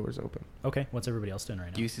swing the doors open. Okay, what's everybody else doing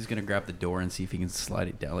right now? Yusi's gonna grab the door and see if he can slide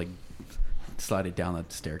it down the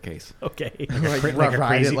staircase. Okay. Like like a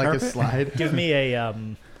ride it crazy like a carpet? slide. Give me a,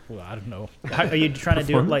 well, I don't know. Are you trying to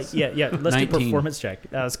do it like, yeah, let's 19. do performance check.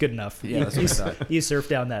 That's good enough. Yeah, that's what I thought. You surf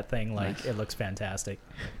down that thing like it looks fantastic.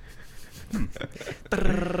 Down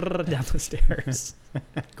the stairs.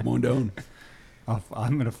 Come on down.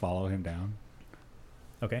 I'm going to follow him down.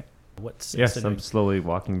 Okay. What's Yes, Sidney? I'm slowly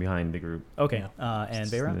walking behind the group. Okay. And In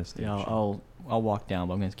Bayra? this Yeah, direction. I'll walk down,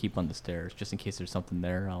 but I'm going to keep on the stairs just in case there's something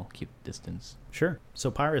there. I'll keep distance. Sure.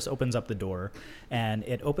 So Pyrus opens up the door, and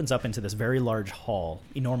it opens up into this very large hall,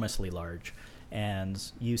 enormously large. And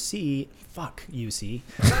you see, fuck, you see.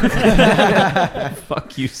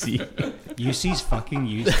 Fuck you, see. Yusi's fucking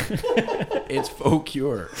Yusi. It's faux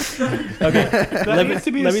cure. Okay. That needs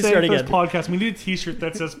to be let a me saying start for this again. podcast. We need a T-shirt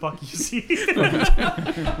that says "fuck you." See.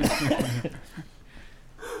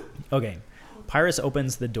 Okay. Pyrus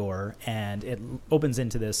opens the door, and it opens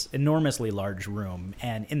into this enormously large room.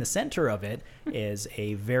 And in the center of it is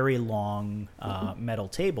a very long metal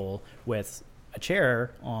table with a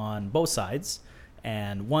chair on both sides,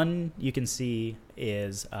 And one you can see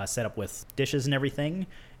is set up with dishes and everything.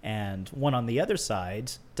 And one on the other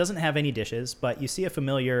side doesn't have any dishes, but you see a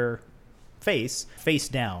familiar face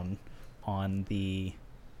down on the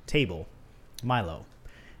table, Milo.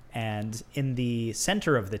 And in the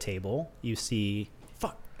center of the table, you see...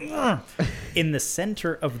 In the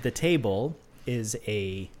center of the table is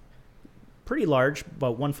a pretty large,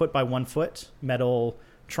 about 1 foot by 1 foot, metal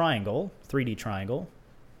triangle, 3D triangle,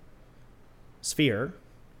 sphere,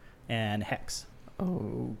 and hex.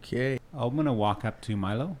 Okay. I'm gonna walk up to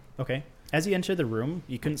Milo. Okay. As you enter the room,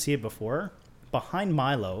 you couldn't see it before. Behind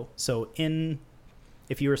Milo,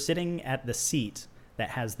 if you were sitting at the seat that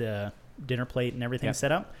has the dinner plate and everything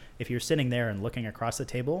set up, if you're sitting there and looking across the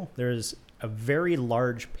table, there's a very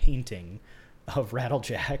large painting of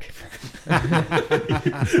Rattlejack.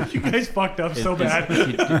 You guys fucked up so bad.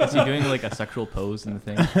 Is he doing like a sexual pose in the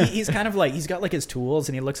thing? He's kind of like, he's got like his tools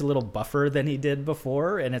and he looks a little buffer than he did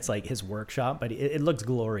before, and it's like his workshop, but it looks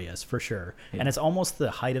glorious for sure. Yeah. And it's almost the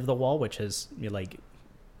height of the wall, which is like,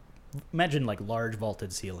 imagine like large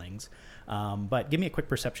vaulted ceilings. But give me a quick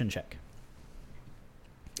perception check.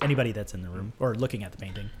 Anybody that's in the room or looking at the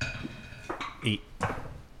painting. 8.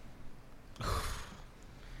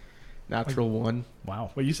 Natural 1. Wow.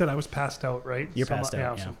 Well, you said I was passed out, right? You're passed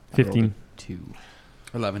out, yeah. So 15. 2.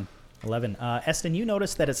 11. 11. Eston, you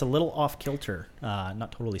notice that it's a little off kilter,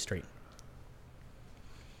 not totally straight.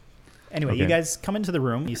 Anyway, Okay. You guys come into the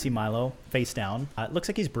room. You see Milo face down. It looks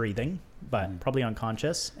like he's breathing, but probably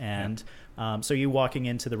unconscious. And so you walking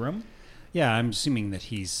into the room. Yeah, I'm assuming that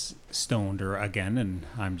he's stoned or again, and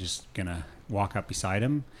I'm just gonna walk up beside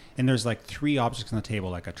him. And there's like 3 objects on the table,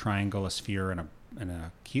 like a triangle, a sphere, and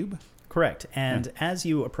a cube. Correct. And as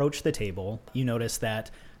you approach the table, you notice that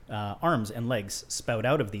arms and legs spout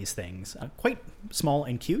out of these things, quite small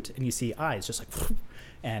and cute. And you see eyes just like,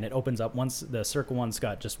 and it opens up. Once the circle one's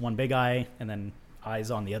got just one big eye, and then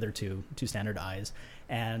eyes on the other two standard eyes.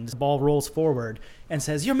 And the ball rolls forward and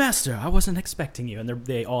says, "Your master, I wasn't expecting you." And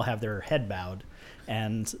they all have their head bowed.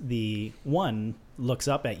 And the one looks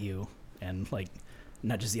up at you and like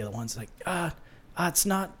nudges the other one. It's like, it's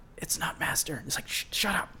not master. It's like,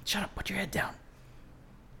 shut up, put your head down.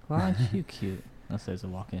 Why aren't you cute? That says to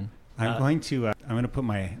walk in. I'm going to put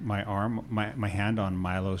my arm, my hand on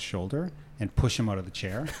Milo's shoulder and push him out of the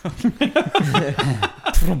chair.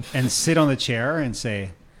 And sit on the chair and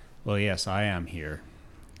say, "Well, yes, I am here."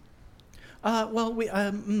 Well,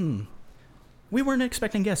 we weren't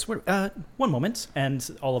expecting guests. One moment.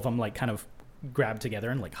 And all of them like kind of grab together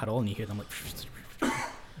and like huddle, and you hear them like,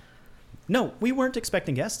 "No, we weren't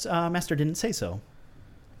expecting guests. Master didn't say so."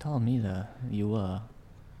 Told me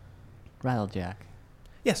Rattlejack.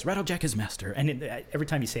 Yes, Rattlejack is master. And every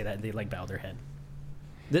time you say that, they like bow their head.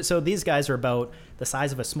 So these guys are about the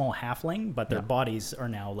size of a small halfling, but their bodies are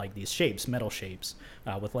now like these shapes, metal shapes,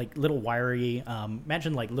 with like little wiry,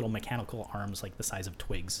 imagine like little mechanical arms like the size of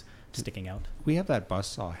twigs sticking out. We have that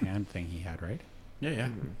buzzsaw hand thing he had, right? Yeah.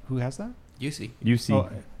 Who has that? You see. You see. Oh,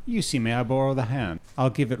 you see, may I borrow the hand? I'll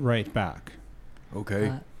give it right back.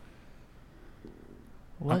 Okay.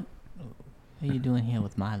 What are you doing here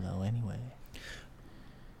with Milo anyway?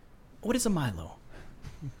 What is a Milo?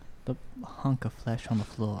 The hunk of flesh on the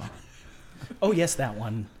floor. Oh, yes, that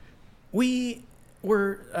one. We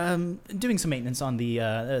were doing some maintenance on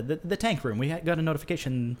the tank room. We got a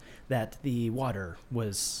notification that the water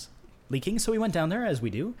was leaking, so we went down there, as we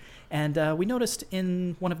do, and we noticed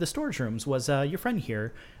in one of the storage rooms was your friend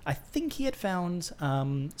here. I think he had found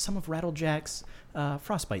some of Rattlejack's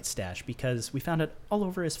frostbite stash, because we found it all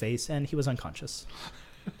over his face, and he was unconscious.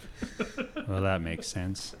 Well, that makes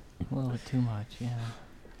sense. A little bit too much, yeah.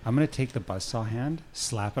 I'm going to take the buzzsaw hand,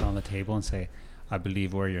 slap it on the table, and say, "I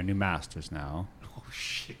believe we're your new masters now." Oh,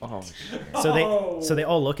 shit. Oh, So they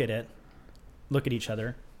all look at it, look at each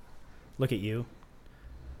other, look at you,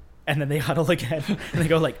 and then they huddle again, and they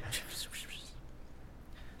go like,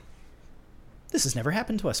 "This has never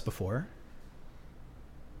happened to us before.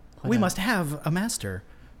 We must have a master.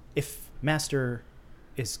 If master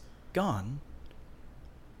is gone,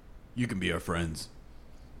 You can be our friends.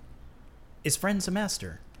 is friends a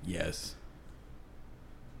master? Yes.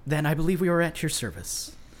 Then I believe we are at your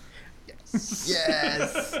service."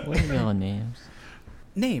 yes. What are your names?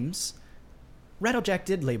 Names? Rattlejack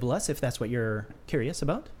did label us, if that's what you're curious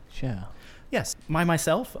about. Sure. Yes,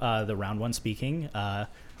 myself, the round one speaking.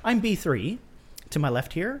 I'm B3. To my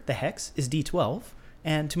left here, the hex is D12,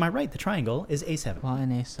 and to my right, the triangle is A7. Why an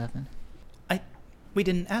A7? We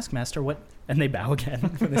didn't ask Master what, and they bow again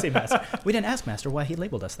when they say Master. We didn't ask Master why he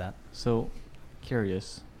labeled us that. So,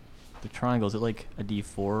 curious. The triangle, is it like a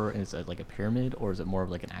D4 and it's like a pyramid, or is it more of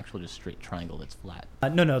like an actual just straight triangle that's flat?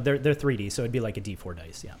 No, they're 3D, so it'd be like a D4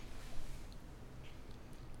 dice, yeah.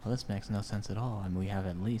 Well, this makes no sense at all. I mean, we have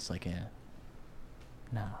at least like a...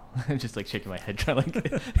 No. I'm just like shaking my head trying to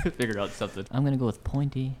like figure out something. I'm going to go with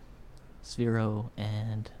pointy, sphero,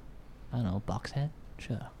 and I don't know, box head?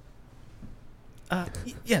 Sure.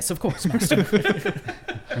 Yes, of course, Master.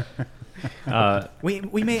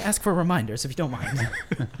 We may ask for reminders if you don't mind.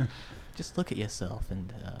 Just look at yourself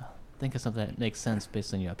and think of something that makes sense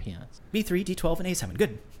based on your appearance. B3, D12, and A7.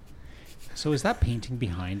 Good. So is that painting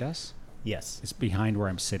behind us? Yes. It's behind where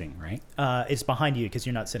I'm sitting, right? It's behind you because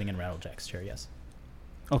you're not sitting in Rattlejack's chair, yes.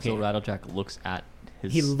 Okay. So Rattlejack looks at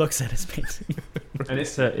his... He looks at his painting. And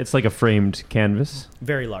it's like a framed canvas.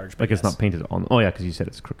 Very large. But Like it's not painted on. Oh, yeah, because you said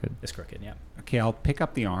it's crooked. It's crooked, yeah. Okay, I'll pick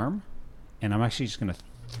up the arm, and I'm actually just going to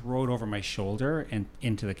throw it over my shoulder and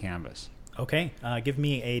into the canvas. Okay, give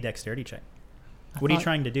me a dexterity check. What are you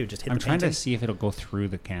trying to do? Just hit I'm the trying painting? to see if it'll go through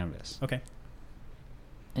the canvas. Okay.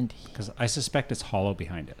 And Because I suspect it's hollow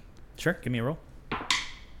behind it. Sure, give me a roll.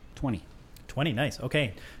 20. 20, nice.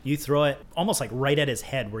 Okay. You throw it almost like right at his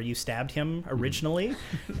head where you stabbed him originally.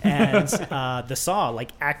 And the saw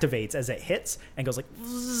like activates as it hits and goes like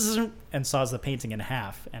and saws the painting in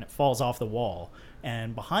half, and it falls off the wall.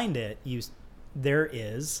 And behind it, there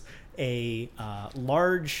is a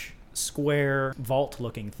large square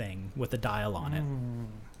vault-looking thing with a dial on it.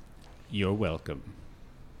 You're welcome.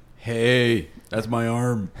 Hey, that's my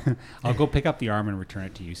arm. I'll go pick up the arm and return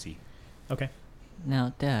it to UC. Okay.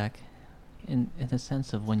 now, Dak, in the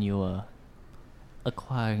sense of when you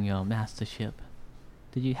acquiring your mastership,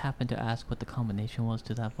 did you happen to ask what the combination was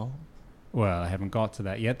to that vault? Well, I haven't got to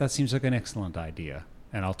that yet. That seems like an excellent idea.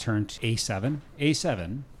 And I'll turn to A7.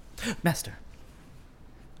 A7. Master.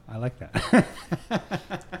 I like that.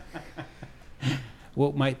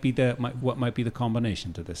 What might be the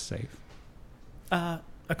combination to this safe? A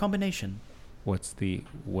combination. What's the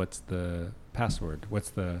password? What's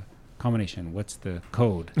the combination? What's the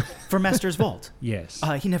code? For Master's vault. Yes.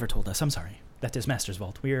 He never told us. I'm sorry. That is Master's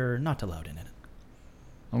vault. We are not allowed in it.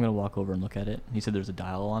 I'm going to walk over and look at it. You said there's a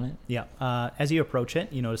dial on it? Yeah. As you approach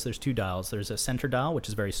it, you notice there's two dials. There's a center dial, which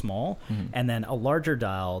is very small, Mhm. and then a larger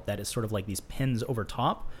dial that is sort of like these pins over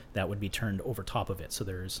top that would be turned over top of it. So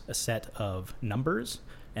there's a set of numbers,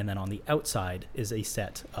 and then on the outside is a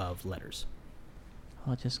set of letters.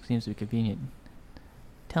 Oh, it just seems to be convenient.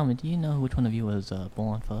 Tell me, do you know which one of you was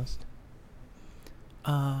born first?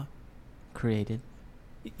 Created?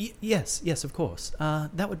 Yes, of course.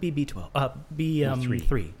 That would be B12. B3.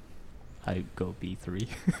 3. I go B3.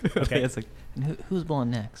 Okay. It's like, and who's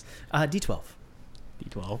born next? D12.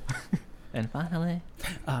 B12. And finally,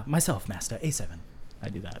 Myself, Master, A7. I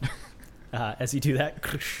do that. As you do that,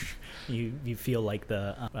 you feel like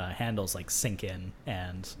the handles like sink in,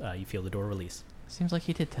 and you feel the door release. Seems like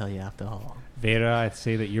he did tell you after all. Vera, I'd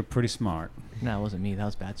say that you're pretty smart. No, it wasn't me. That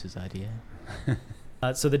was Batch's idea.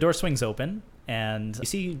 So the door swings open, and you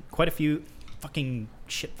see quite a few fucking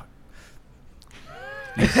shit.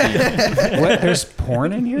 What? There's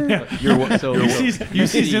porn in here?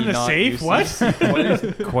 UC's in the not safe?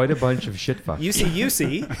 UC. What? Quite a bunch of shit fuck.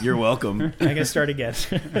 UC. You're welcome. I'm gonna start again.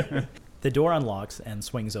 The door unlocks and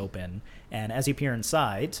swings open, and as you peer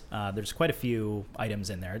inside, there's quite a few items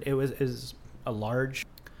in there. It is a large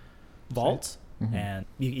vault, Mhm. and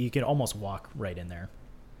you can almost walk right in there.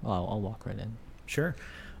 Well, I'll walk right in. Sure.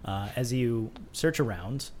 As you search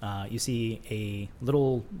around, you see a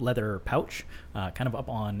little leather pouch kind of up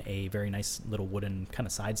on a very nice little wooden kind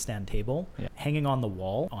of side stand table. Yeah. Hanging on the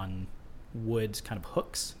wall on wood kind of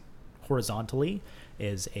hooks horizontally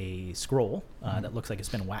is a scroll that looks like it's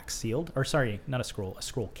been wax sealed. Or sorry, not a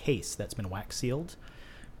scroll case that's been wax sealed.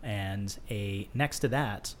 And next to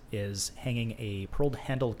that is hanging a pearl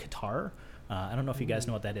handled guitar. I don't know if you guys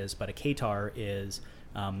know what that is, but a Katar is...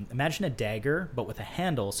 imagine a dagger, but with a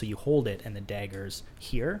handle, so you hold it and the dagger's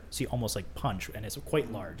here, so you almost like punch, and it's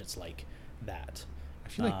quite large. It's like that. I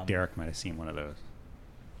feel like Derek might have seen one of those.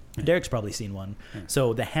 Derek's probably seen one. Yeah.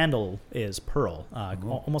 So the handle is pearl,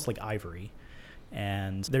 almost like ivory.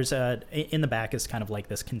 And there's in the back is kind of like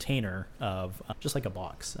this container of just like a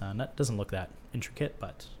box. That doesn't look that intricate,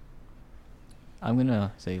 but... I'm going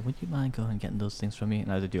to say, would you mind going and getting those things for me?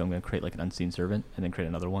 And as I do, I'm going to create like an unseen servant and then create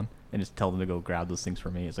another one and just tell them to go grab those things for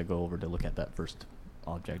me as I go over to look at that first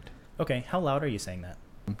object. Okay, how loud are you saying that?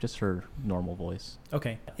 Just her normal voice.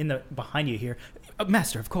 Okay, behind you here,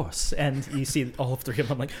 Master, of course, and you see all three of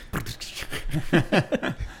them like,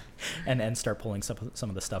 and start pulling some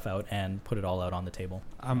of the stuff out and put it all out on the table.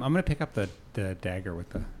 I'm going to pick up the dagger with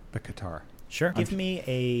the guitar. Sure. Give me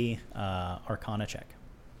a Arcana check.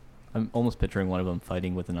 I'm almost picturing one of them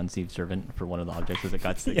fighting with an unseen servant for one of the objects as it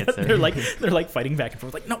gets Yeah, there. they're like fighting back and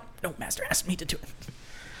forth. Like, no, master asked me to do it.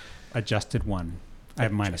 Adjusted 1. I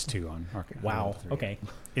have -2 on Arcane. Wow. Okay.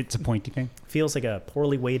 It's a pointy thing. Feels like a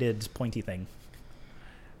poorly weighted pointy thing.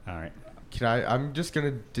 All right. I'm just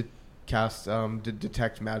gonna cast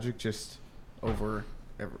detect magic just over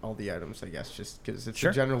all the items, I guess, just because it's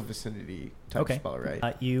Sure. a general vicinity type spell,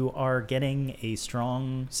 right? You are getting a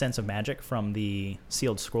strong sense of magic from the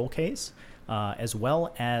sealed scroll case, as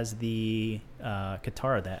well as the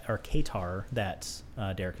Katar that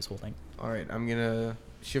Derek is holding. All right, I'm gonna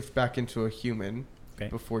shift back into a human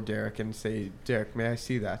before Derek and say, Derek, may I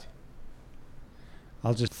see that?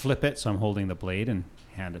 I'll just flip it so I'm holding the blade and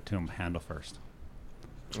hand it to him handle first.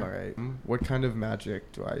 All right. What kind of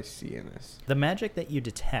magic do I see in this? The magic that you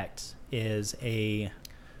detect is I'm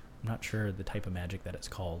not sure the type of magic that it's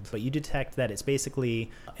called, but you detect that it's basically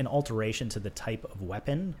an alteration to the type of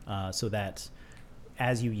weapon, so that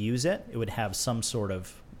as you use it, it would have some sort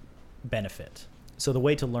of benefit. So the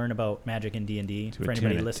way to learn about magic in D&D for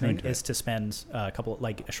anybody listening is to spend a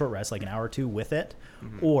short rest, like an hour or two with it,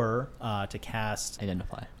 or to cast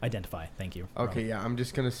Identify. Thank you. Okay, yeah, I'm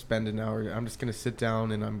just gonna spend an hour. I'm just gonna sit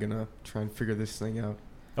down and I'm gonna try and figure this thing out.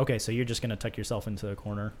 Okay, so you're just gonna tuck yourself into a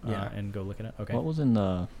corner and go look at it. Okay. What was in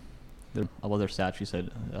the other statue? You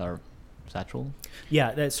said satchel.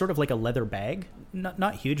 Yeah, that's sort of like a leather bag,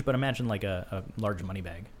 not huge, but imagine like a large money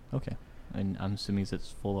bag. Okay. And I'm assuming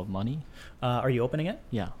it's full of money. Are you opening it?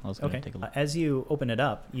 Yeah, I was going to take a look. As you open it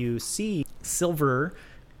up, you see silver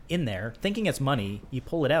in there. Thinking it's money, you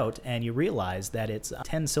pull it out and you realize that it's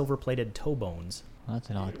 10 silver-plated toe bones. Well, that's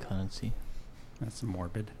an odd currency. That's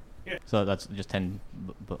morbid. So that's just 10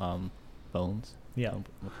 bones? Yeah.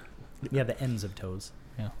 Yeah, the ends of toes.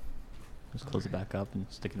 Yeah. Just close it back up and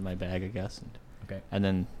stick it in my bag, I guess. Okay. And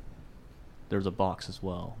then there's a box as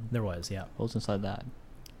well. There was, yeah. What was inside that?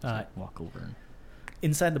 Walk over.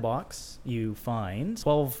 Inside the box, you find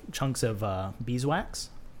 12 chunks of beeswax,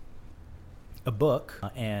 a book,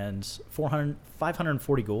 and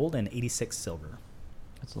 540 gold and 86 silver.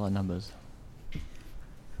 That's a lot of numbers.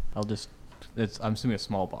 I'm assuming a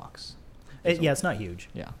small box. It's not huge.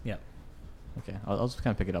 Yeah. Yeah. Okay. I'll just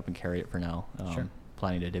kind of pick it up and carry it for now. Sure.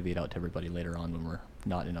 Planning to divvy it out to everybody later on when we're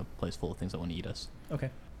not in a place full of things that want to eat us. Okay.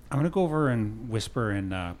 I'm going to go over and whisper in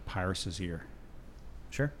Pyrus's ear.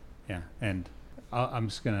 Sure. Yeah, and I'm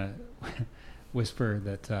just going to whisper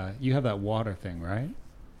that you have that water thing, right?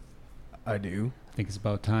 I do. I think it's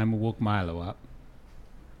about time we woke Milo up.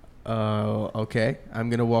 Okay. I'm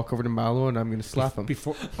going to walk over to Milo and I'm going to slap him.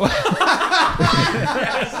 Before. Yes.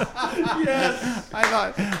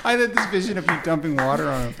 I had this vision of you dumping water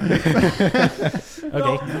on him. Okay.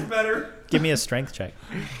 No, that's better. Give me a strength check.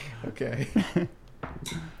 Okay.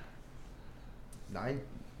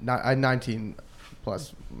 19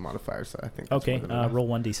 plus modifiers, so I think that's Okay, more than enough. roll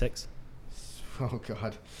 1d6. Oh,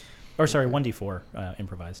 God. Or sorry, 1d4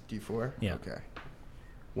 improvised. D4? Yeah. Okay.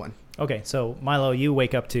 1. Okay, so Milo, you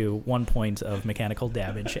wake up to 1 point of mechanical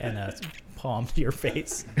damage and a palm to your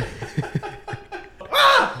face.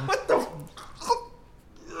 What the?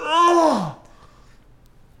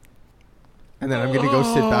 And then I'm going to go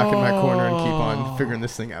sit back in my corner and keep on figuring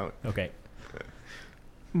this thing out. Okay.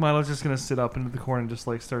 Milo's just gonna sit up into the corner and just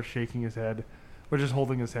like start shaking his head, or just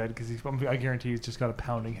holding his head because I guarantee he's just got a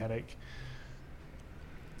pounding headache.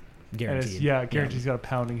 Guaranteed. Guaranteed he's got a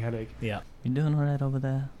pounding headache. Yeah. You doing all right over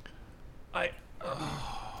there?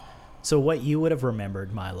 So what you would have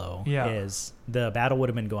remembered, Milo, Yeah. is the battle would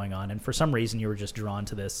have been going on, and for some reason you were just drawn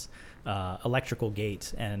to this electrical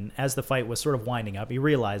gate. And as the fight was sort of winding up, you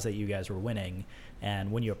realized that you guys were winning.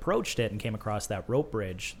 And when you approached it and came across that rope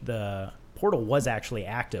bridge, the portal was actually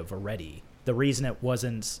active already. The reason it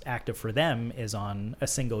wasn't active for them is on a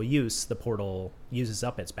single use, the portal uses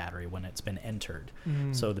up its battery when it's been entered.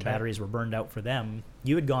 So the batteries were burned out for them.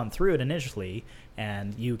 You had gone through it initially,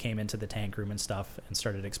 and you came into the tank room and stuff and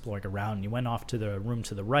started exploring around. You went off to the room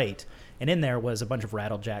to the right, and in there was a bunch of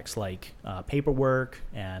Rattlejacks, like paperwork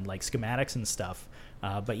and like schematics and stuff.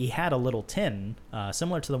 But he had a little tin,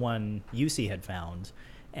 similar to the one Yusi had found,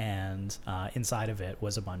 and inside of it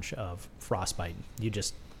was a bunch of frostbite. You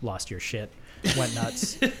just lost your shit, went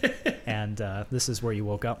nuts, and this is where you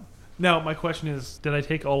woke up. Now, my question is, did I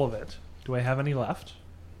take all of it? Do I have any left?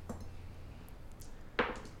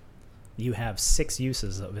 You have 6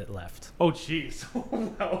 uses of it left. Oh, jeez.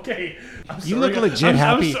 Okay. You look legit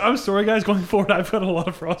happy. I'm sorry, guys. Going forward, I've got a lot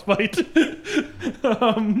of frostbite.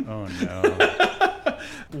 Oh, no.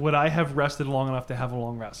 Would I have rested long enough to have a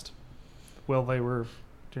long rest while they were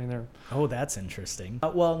doing their... Oh, that's interesting.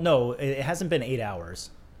 Well, no, it hasn't been 8 hours.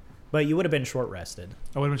 But you would have been short rested.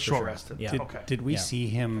 I would have been For sure. short rested. Yeah. Did, Okay. did we Yeah. see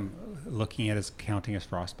him looking at his counting as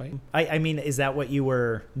frostbite? I mean, is that what you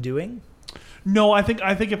were doing? No, I think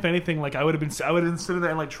if anything, like I would have been sitting there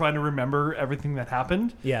and like trying to remember everything that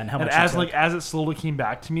happened. Yeah, and how And much? you as took. like as it slowly came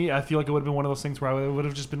back to me, I feel like it would have been one of those things where I would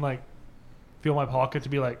have just been like, feel my pocket to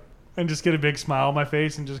be like, and just get a big smile on my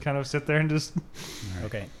face and just kind of sit there and just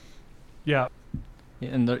Okay. yeah. Yeah,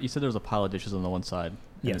 and there, you said there was a pile of dishes on the one side. And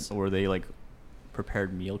Yes. Were they like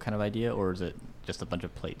prepared meal kind of idea, or is it just a bunch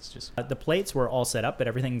of plates? Just The plates were all set up, but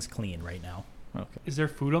everything's clean right now. okay. Is there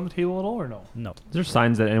food on the table at all or no? No, Is there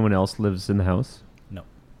signs that anyone else lives in the house? no.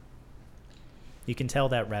 You can tell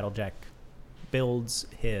that Rattlejack builds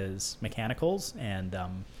his mechanicals and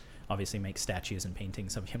obviously makes statues and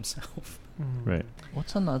paintings of himself. Right.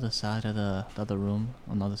 What's on the other side of the other room?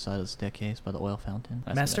 On the other side of the staircase by the oil fountain?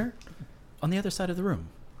 That's Master, on the other side of the room.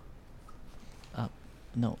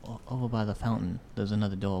 No, over by the fountain. There's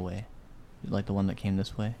another doorway, like the one that came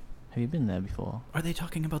this way. Have you been there before? Are they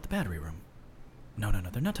talking about the battery room? No,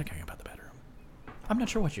 they're not talking about the battery room. I'm not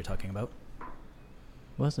sure what you're talking about.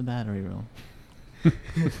 Where's the battery room?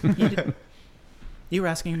 You were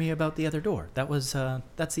asking me about the other door. That's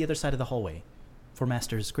the other side of the hallway, for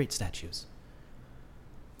Master's great statues.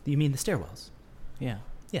 You mean the stairwells? Yeah.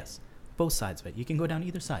 Yes, both sides of it. You can go down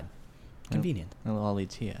either side. Convenient. And it all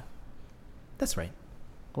leads here. That's right.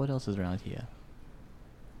 What else is around here?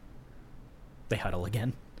 They huddle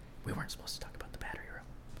again. We weren't supposed to talk about the battery room.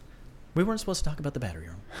 We weren't supposed to talk about the battery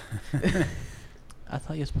room. I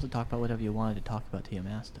thought you were supposed to talk about whatever you wanted to talk about to your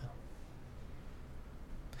master.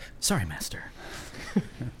 Sorry, Master.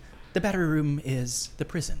 The battery room is the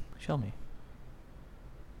prison. Show me.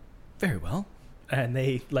 Very well. And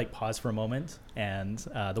they like pause for a moment, and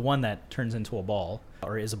the one that turns into a ball,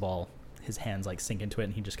 or is a ball, his hands like sink into it,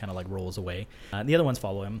 and he just kind of like rolls away. The other ones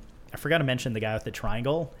follow him. I forgot to mention the guy with the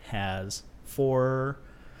triangle has 4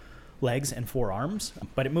 legs and 4 arms,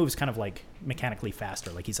 but it moves kind of like mechanically faster,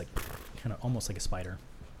 like he's like kind of almost like a spider.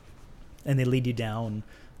 And they lead you down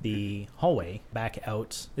the hallway back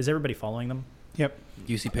out. Is everybody following them? Yep.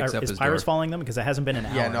 UC picks up Is his Pyrus door. following them? Because it hasn't been an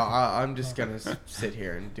hour. Yeah, no, I'm just gonna sit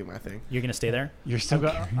here and do my thing. You're gonna stay there? You're still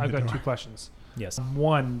I've got 2 questions. Yes.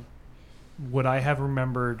 One, would I have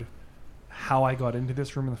remembered how I got into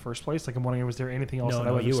this room in the first place? Like, I'm wondering, was there anything else No, that no,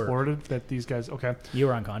 I would have you were- explored that these guys? Okay. You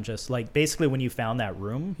were unconscious. Like basically, when you found that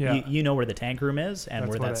room, Yeah. you know where the tank room is and That's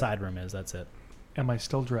where what that I- side room is. That's it. Am I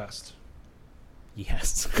still dressed?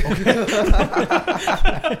 Yes.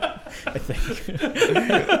 I think.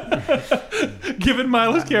 Given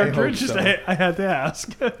Milo's character, hope it's just so. I had to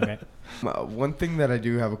ask. Okay. One thing that I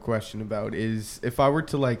do have a question about is if I were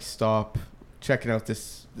to like stop checking out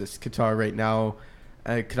this guitar right now,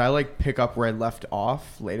 could I like pick up where I left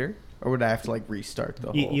off later, or would I have to like restart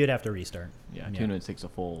the whole? You'd have to restart. Yeah, tuna takes a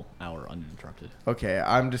full hour uninterrupted. Okay,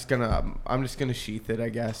 I'm just gonna sheath it, I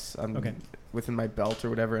guess. Okay. Within my belt or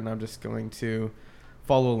whatever, and I'm just going to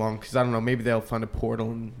follow along because I don't know. Maybe they'll find a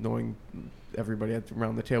portal, and knowing everybody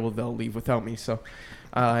around the table, they'll leave without me. So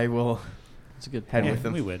I will It's a good head point. with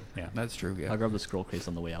them. We would. Yeah. That's true. Yeah. I'll grab the scroll case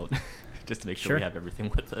on the way out, just to make sure Sure. we have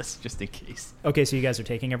everything with us, just in case. Okay, so you guys are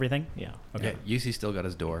taking everything? Yeah. Okay. Yeah, UC still got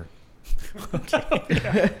his door.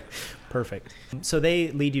 Perfect. So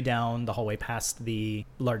they lead you down the hallway past the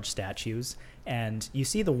large statues, and you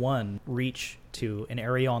see the one reach to an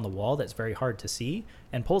area on the wall that's very hard to see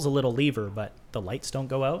and pulls a little lever, but the lights don't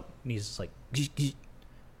go out. And he's just like,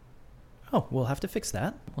 oh, we'll have to fix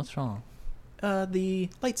that. What's wrong? The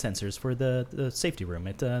light sensors for the safety room,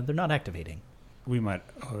 they're not activating. We might.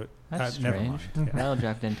 That's never strange. mind. Yeah.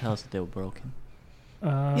 Rattlejack didn't tell us that they were broken.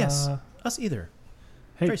 Yes, us either.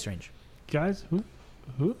 Hey, Very strange. guys, who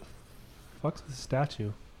the fuck's this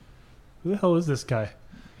statue? Who the hell is this guy?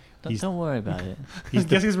 Don't worry about it. I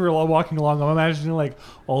guess as we were all walking along, I'm imagining like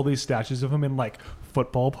all these statues of him in like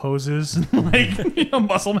football poses and like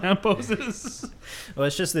muscle man poses. Well,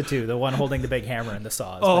 it's just the two, the one holding the big hammer and the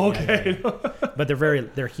saws. Oh, but yeah, okay. yeah, yeah. But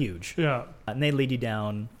they're huge. Yeah. And they lead you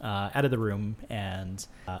down out of the room and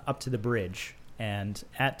up to the bridge. And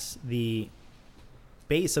at the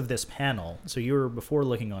base of this panel, so you were before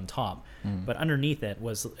looking on top, but underneath it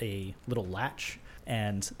was a little latch.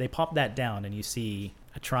 And they pop that down, and you see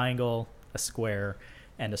a triangle, a square,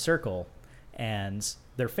 and a circle. And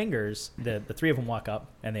their fingers, the 3 of them walk up,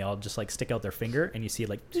 and they all just like stick out their finger, and you see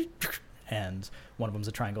like, and one of them's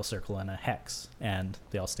a triangle, circle, and a hex, and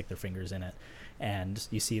they all stick their fingers in it. And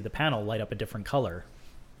you see the panel light up a different color.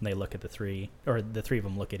 And they look at the 3 of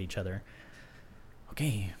them look at each other.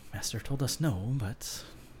 Okay, Master told us no, but...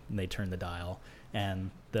 And they turn the dial,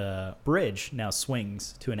 and the bridge now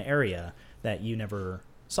swings to an area that you never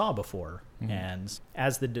saw before. And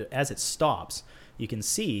as it stops, you can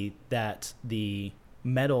see that the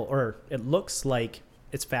metal, or it looks like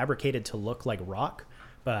it's fabricated to look like rock,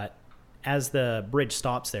 but as the bridge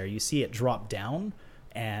stops there, you see it drop down,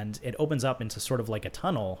 and it opens up into sort of like a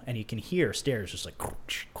tunnel, and you can hear stairs just like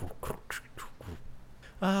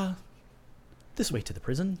this way to the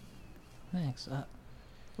prison. Thanks.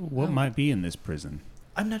 What might be in this prison?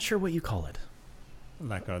 I'm not sure what you call it.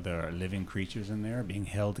 Like, are there living creatures in there being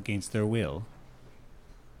held against their will?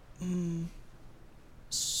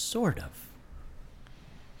 Sort of.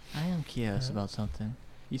 I am curious about something.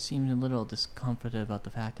 You seemed a little discomforted about the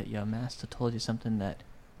fact that your master told you something that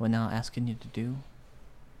we're now asking you to do.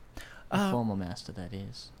 A formal master, that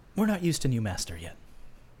is. We're not used to new master yet.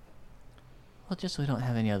 Well, just so we don't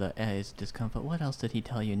have any other areas of discomfort, what else did he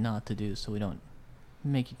tell you not to do so we don't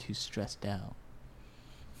make you too stressed out?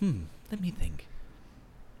 Let me think.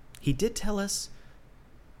 He did tell us...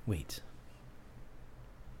 Wait.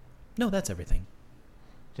 No, that's everything.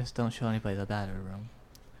 Just don't show anybody the battery room.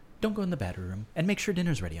 Don't go in the battery room, and make sure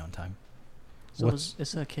dinner's ready on time. So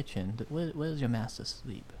it's a kitchen. Where does your master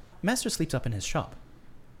sleep? Master sleeps up in his shop.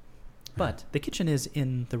 But the kitchen is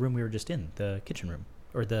in the room we were just in, the kitchen room,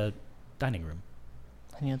 or the dining room.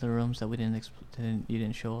 Any other rooms that we you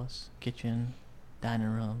didn't show us? Kitchen, dining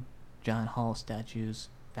room, giant hall statues,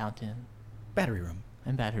 fountain, Battery room.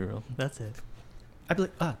 and battery room. That's it. I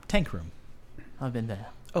believe, tank room. I've been there.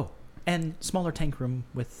 Oh, and smaller tank room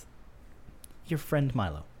with your friend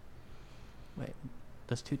Milo. Wait,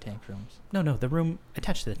 there's 2 tank rooms. No, the room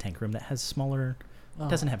attached to the tank room that has smaller,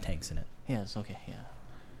 doesn't have tanks in it. Yes, okay, yeah.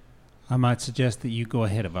 I might suggest that you go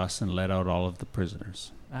ahead of us and let out all of the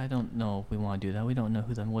prisoners. I don't know if we want to do that. We don't know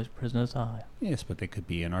who the voice prisoners are. Yes, but they could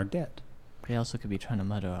be in our debt. They also could be trying to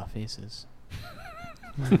murder our faces.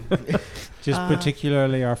 Just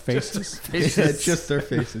particularly our faces? Yeah, just their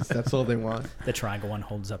faces. That's all they want. The triangle one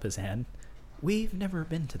holds up his hand. We've never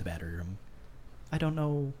been to the battery room. I don't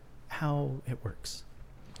know how it works.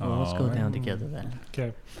 Well, let's go Alright. down together then.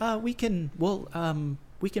 Okay. We can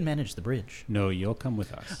manage the bridge. No, you'll come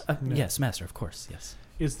with us. No. Yes, master, of course, yes.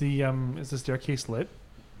 Is the staircase lit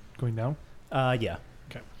going down? Yeah.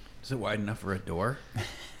 Is it wide enough for a door?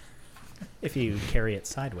 If you carry it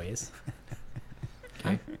sideways.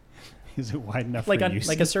 Okay. Is it wide enough like for on use?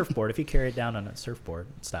 like a surfboard, if you carry it down on a surfboard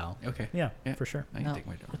style. Okay. Yeah, Yeah. for sure. I can Now, take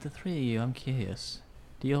my door. with the 3 of you, I'm curious.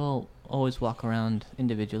 Do you all always walk around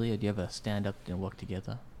individually, or do you ever stand up and walk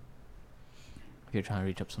together? If you're trying to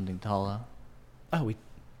reach up something taller. Oh,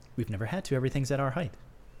 we've never had to. Everything's at our height.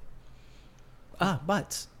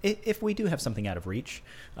 But if we do have something out of reach,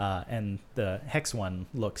 and the Hex one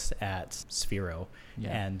looks at Sphero, Yeah.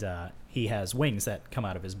 and he has wings that come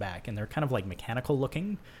out of his back, and they're kind of like mechanical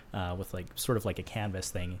looking, with like sort of like a canvas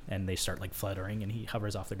thing, and they start like fluttering, and he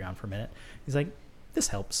hovers off the ground for a minute. He's like, "This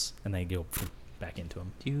helps," and they go back into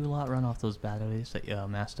him. Do you lot run off those batteries that your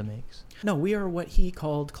master makes? No, we are what he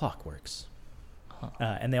called clockworks. Huh.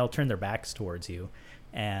 And they all turn their backs towards you,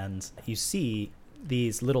 and you see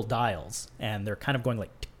these little dials, and they're kind of going like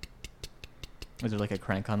tick, tick, tick, tick, tick, tick. Is there like a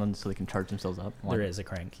crank on them so they can charge themselves up? There is a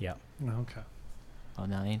crank, yeah. Okay. Oh,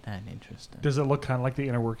 now ain't that interesting? Does it look kind of like the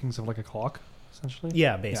inner workings of like a clock, essentially?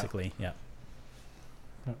 Yeah, basically, yeah.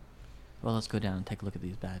 Well, let's go down and take a look at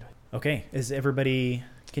these batteries. Okay, is everybody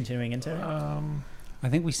continuing into it? I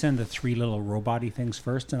think we send the 3 little robot-y things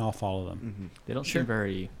first, and I'll follow them. They don't Sure. seem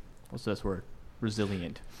very, what's this word?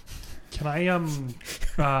 Resilient. Can I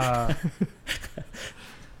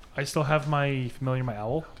I still have my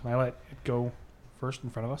owl. Can I let it go first in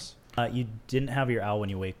front of us? You didn't have your owl when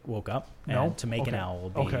you woke up, and No? to make an Okay. owl will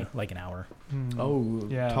be Okay. like an hour. Oh,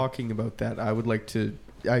 Yeah. talking about that, I would like to.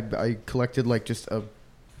 I collected like just a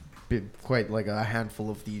bit, quite like a handful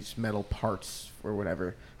of these metal parts or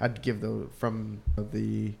whatever. I'd give those from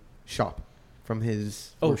the shop, from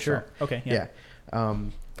his. Oh, workshop. sure. Okay, yeah.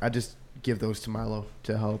 I just give those to Milo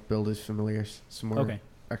to help build his familiars, some more Okay.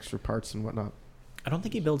 extra parts and whatnot. I don't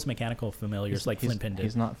think he builds mechanical familiars like Flintpin did.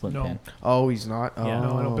 He's not Flintpin. No. Oh, he's not. Yeah. No,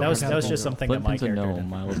 I don't Oh. build that was just No. something that my Flintpin's a character gnome. did.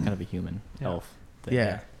 Milo's kind of a human Yeah. elf. thing.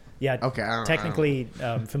 Yeah. Yeah, Okay. I don't- technically,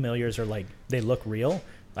 familiars are like, they look real.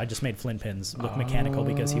 I just made Flintpins look mechanical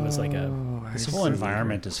because he was like a... Oh, I This see. whole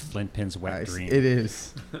environment is Flintpin's wet I see. dream. It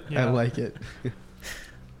is. Yeah. I like it.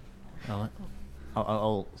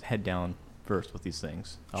 I'll head down first with these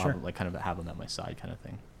things. I'll Sure. like kind of have them at my side, kind of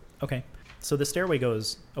thing. Okay. So the stairway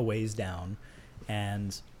goes a ways down,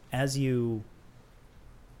 and as you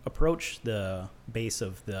approach the base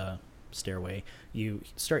of the stairway, you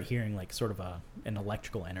start hearing like sort of an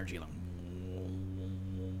electrical energy, like,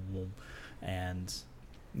 and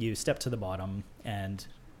you step to the bottom, and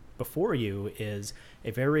before you is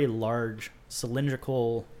a very large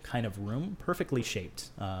cylindrical kind of room, perfectly shaped,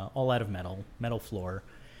 all out of metal floor.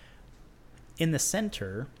 In the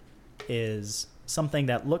center is something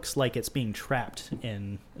that looks like it's being trapped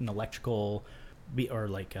in an electrical or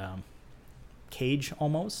like cage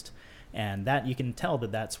almost, and that you can tell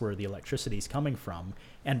that that's where the electricity is coming from.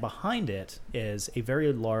 And behind it is a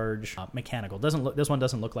very large mechanical. This one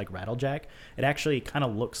doesn't look like Rattlejack. It actually kind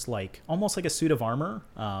of looks like almost like a suit of armor,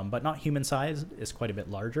 but not human sized. It's quite a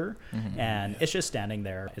bit larger, and it's just standing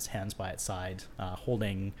there, its hands by its side,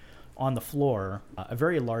 holding on the floor a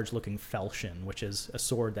very large looking falchion, which is a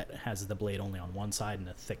sword that has the blade only on one side and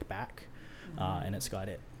a thick back, and it's got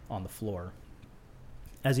it on the floor.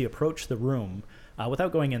 As you approach the room,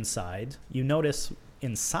 without going inside, you notice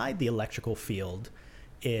inside the electrical field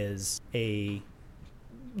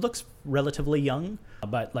looks relatively young,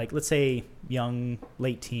 but like, let's say young,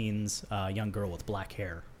 late teens, young girl with black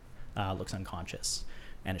hair, looks unconscious,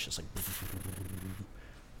 and it's just like,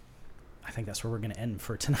 I think that's where we're going to end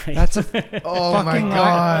for tonight. That's Oh my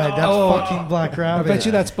god, that's fucking Black I Rabbit. bet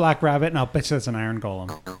you that's Black Rabbit, and I'll bet you that's an Iron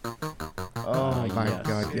Golem. Oh my yes.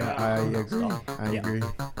 god, yeah, I agree.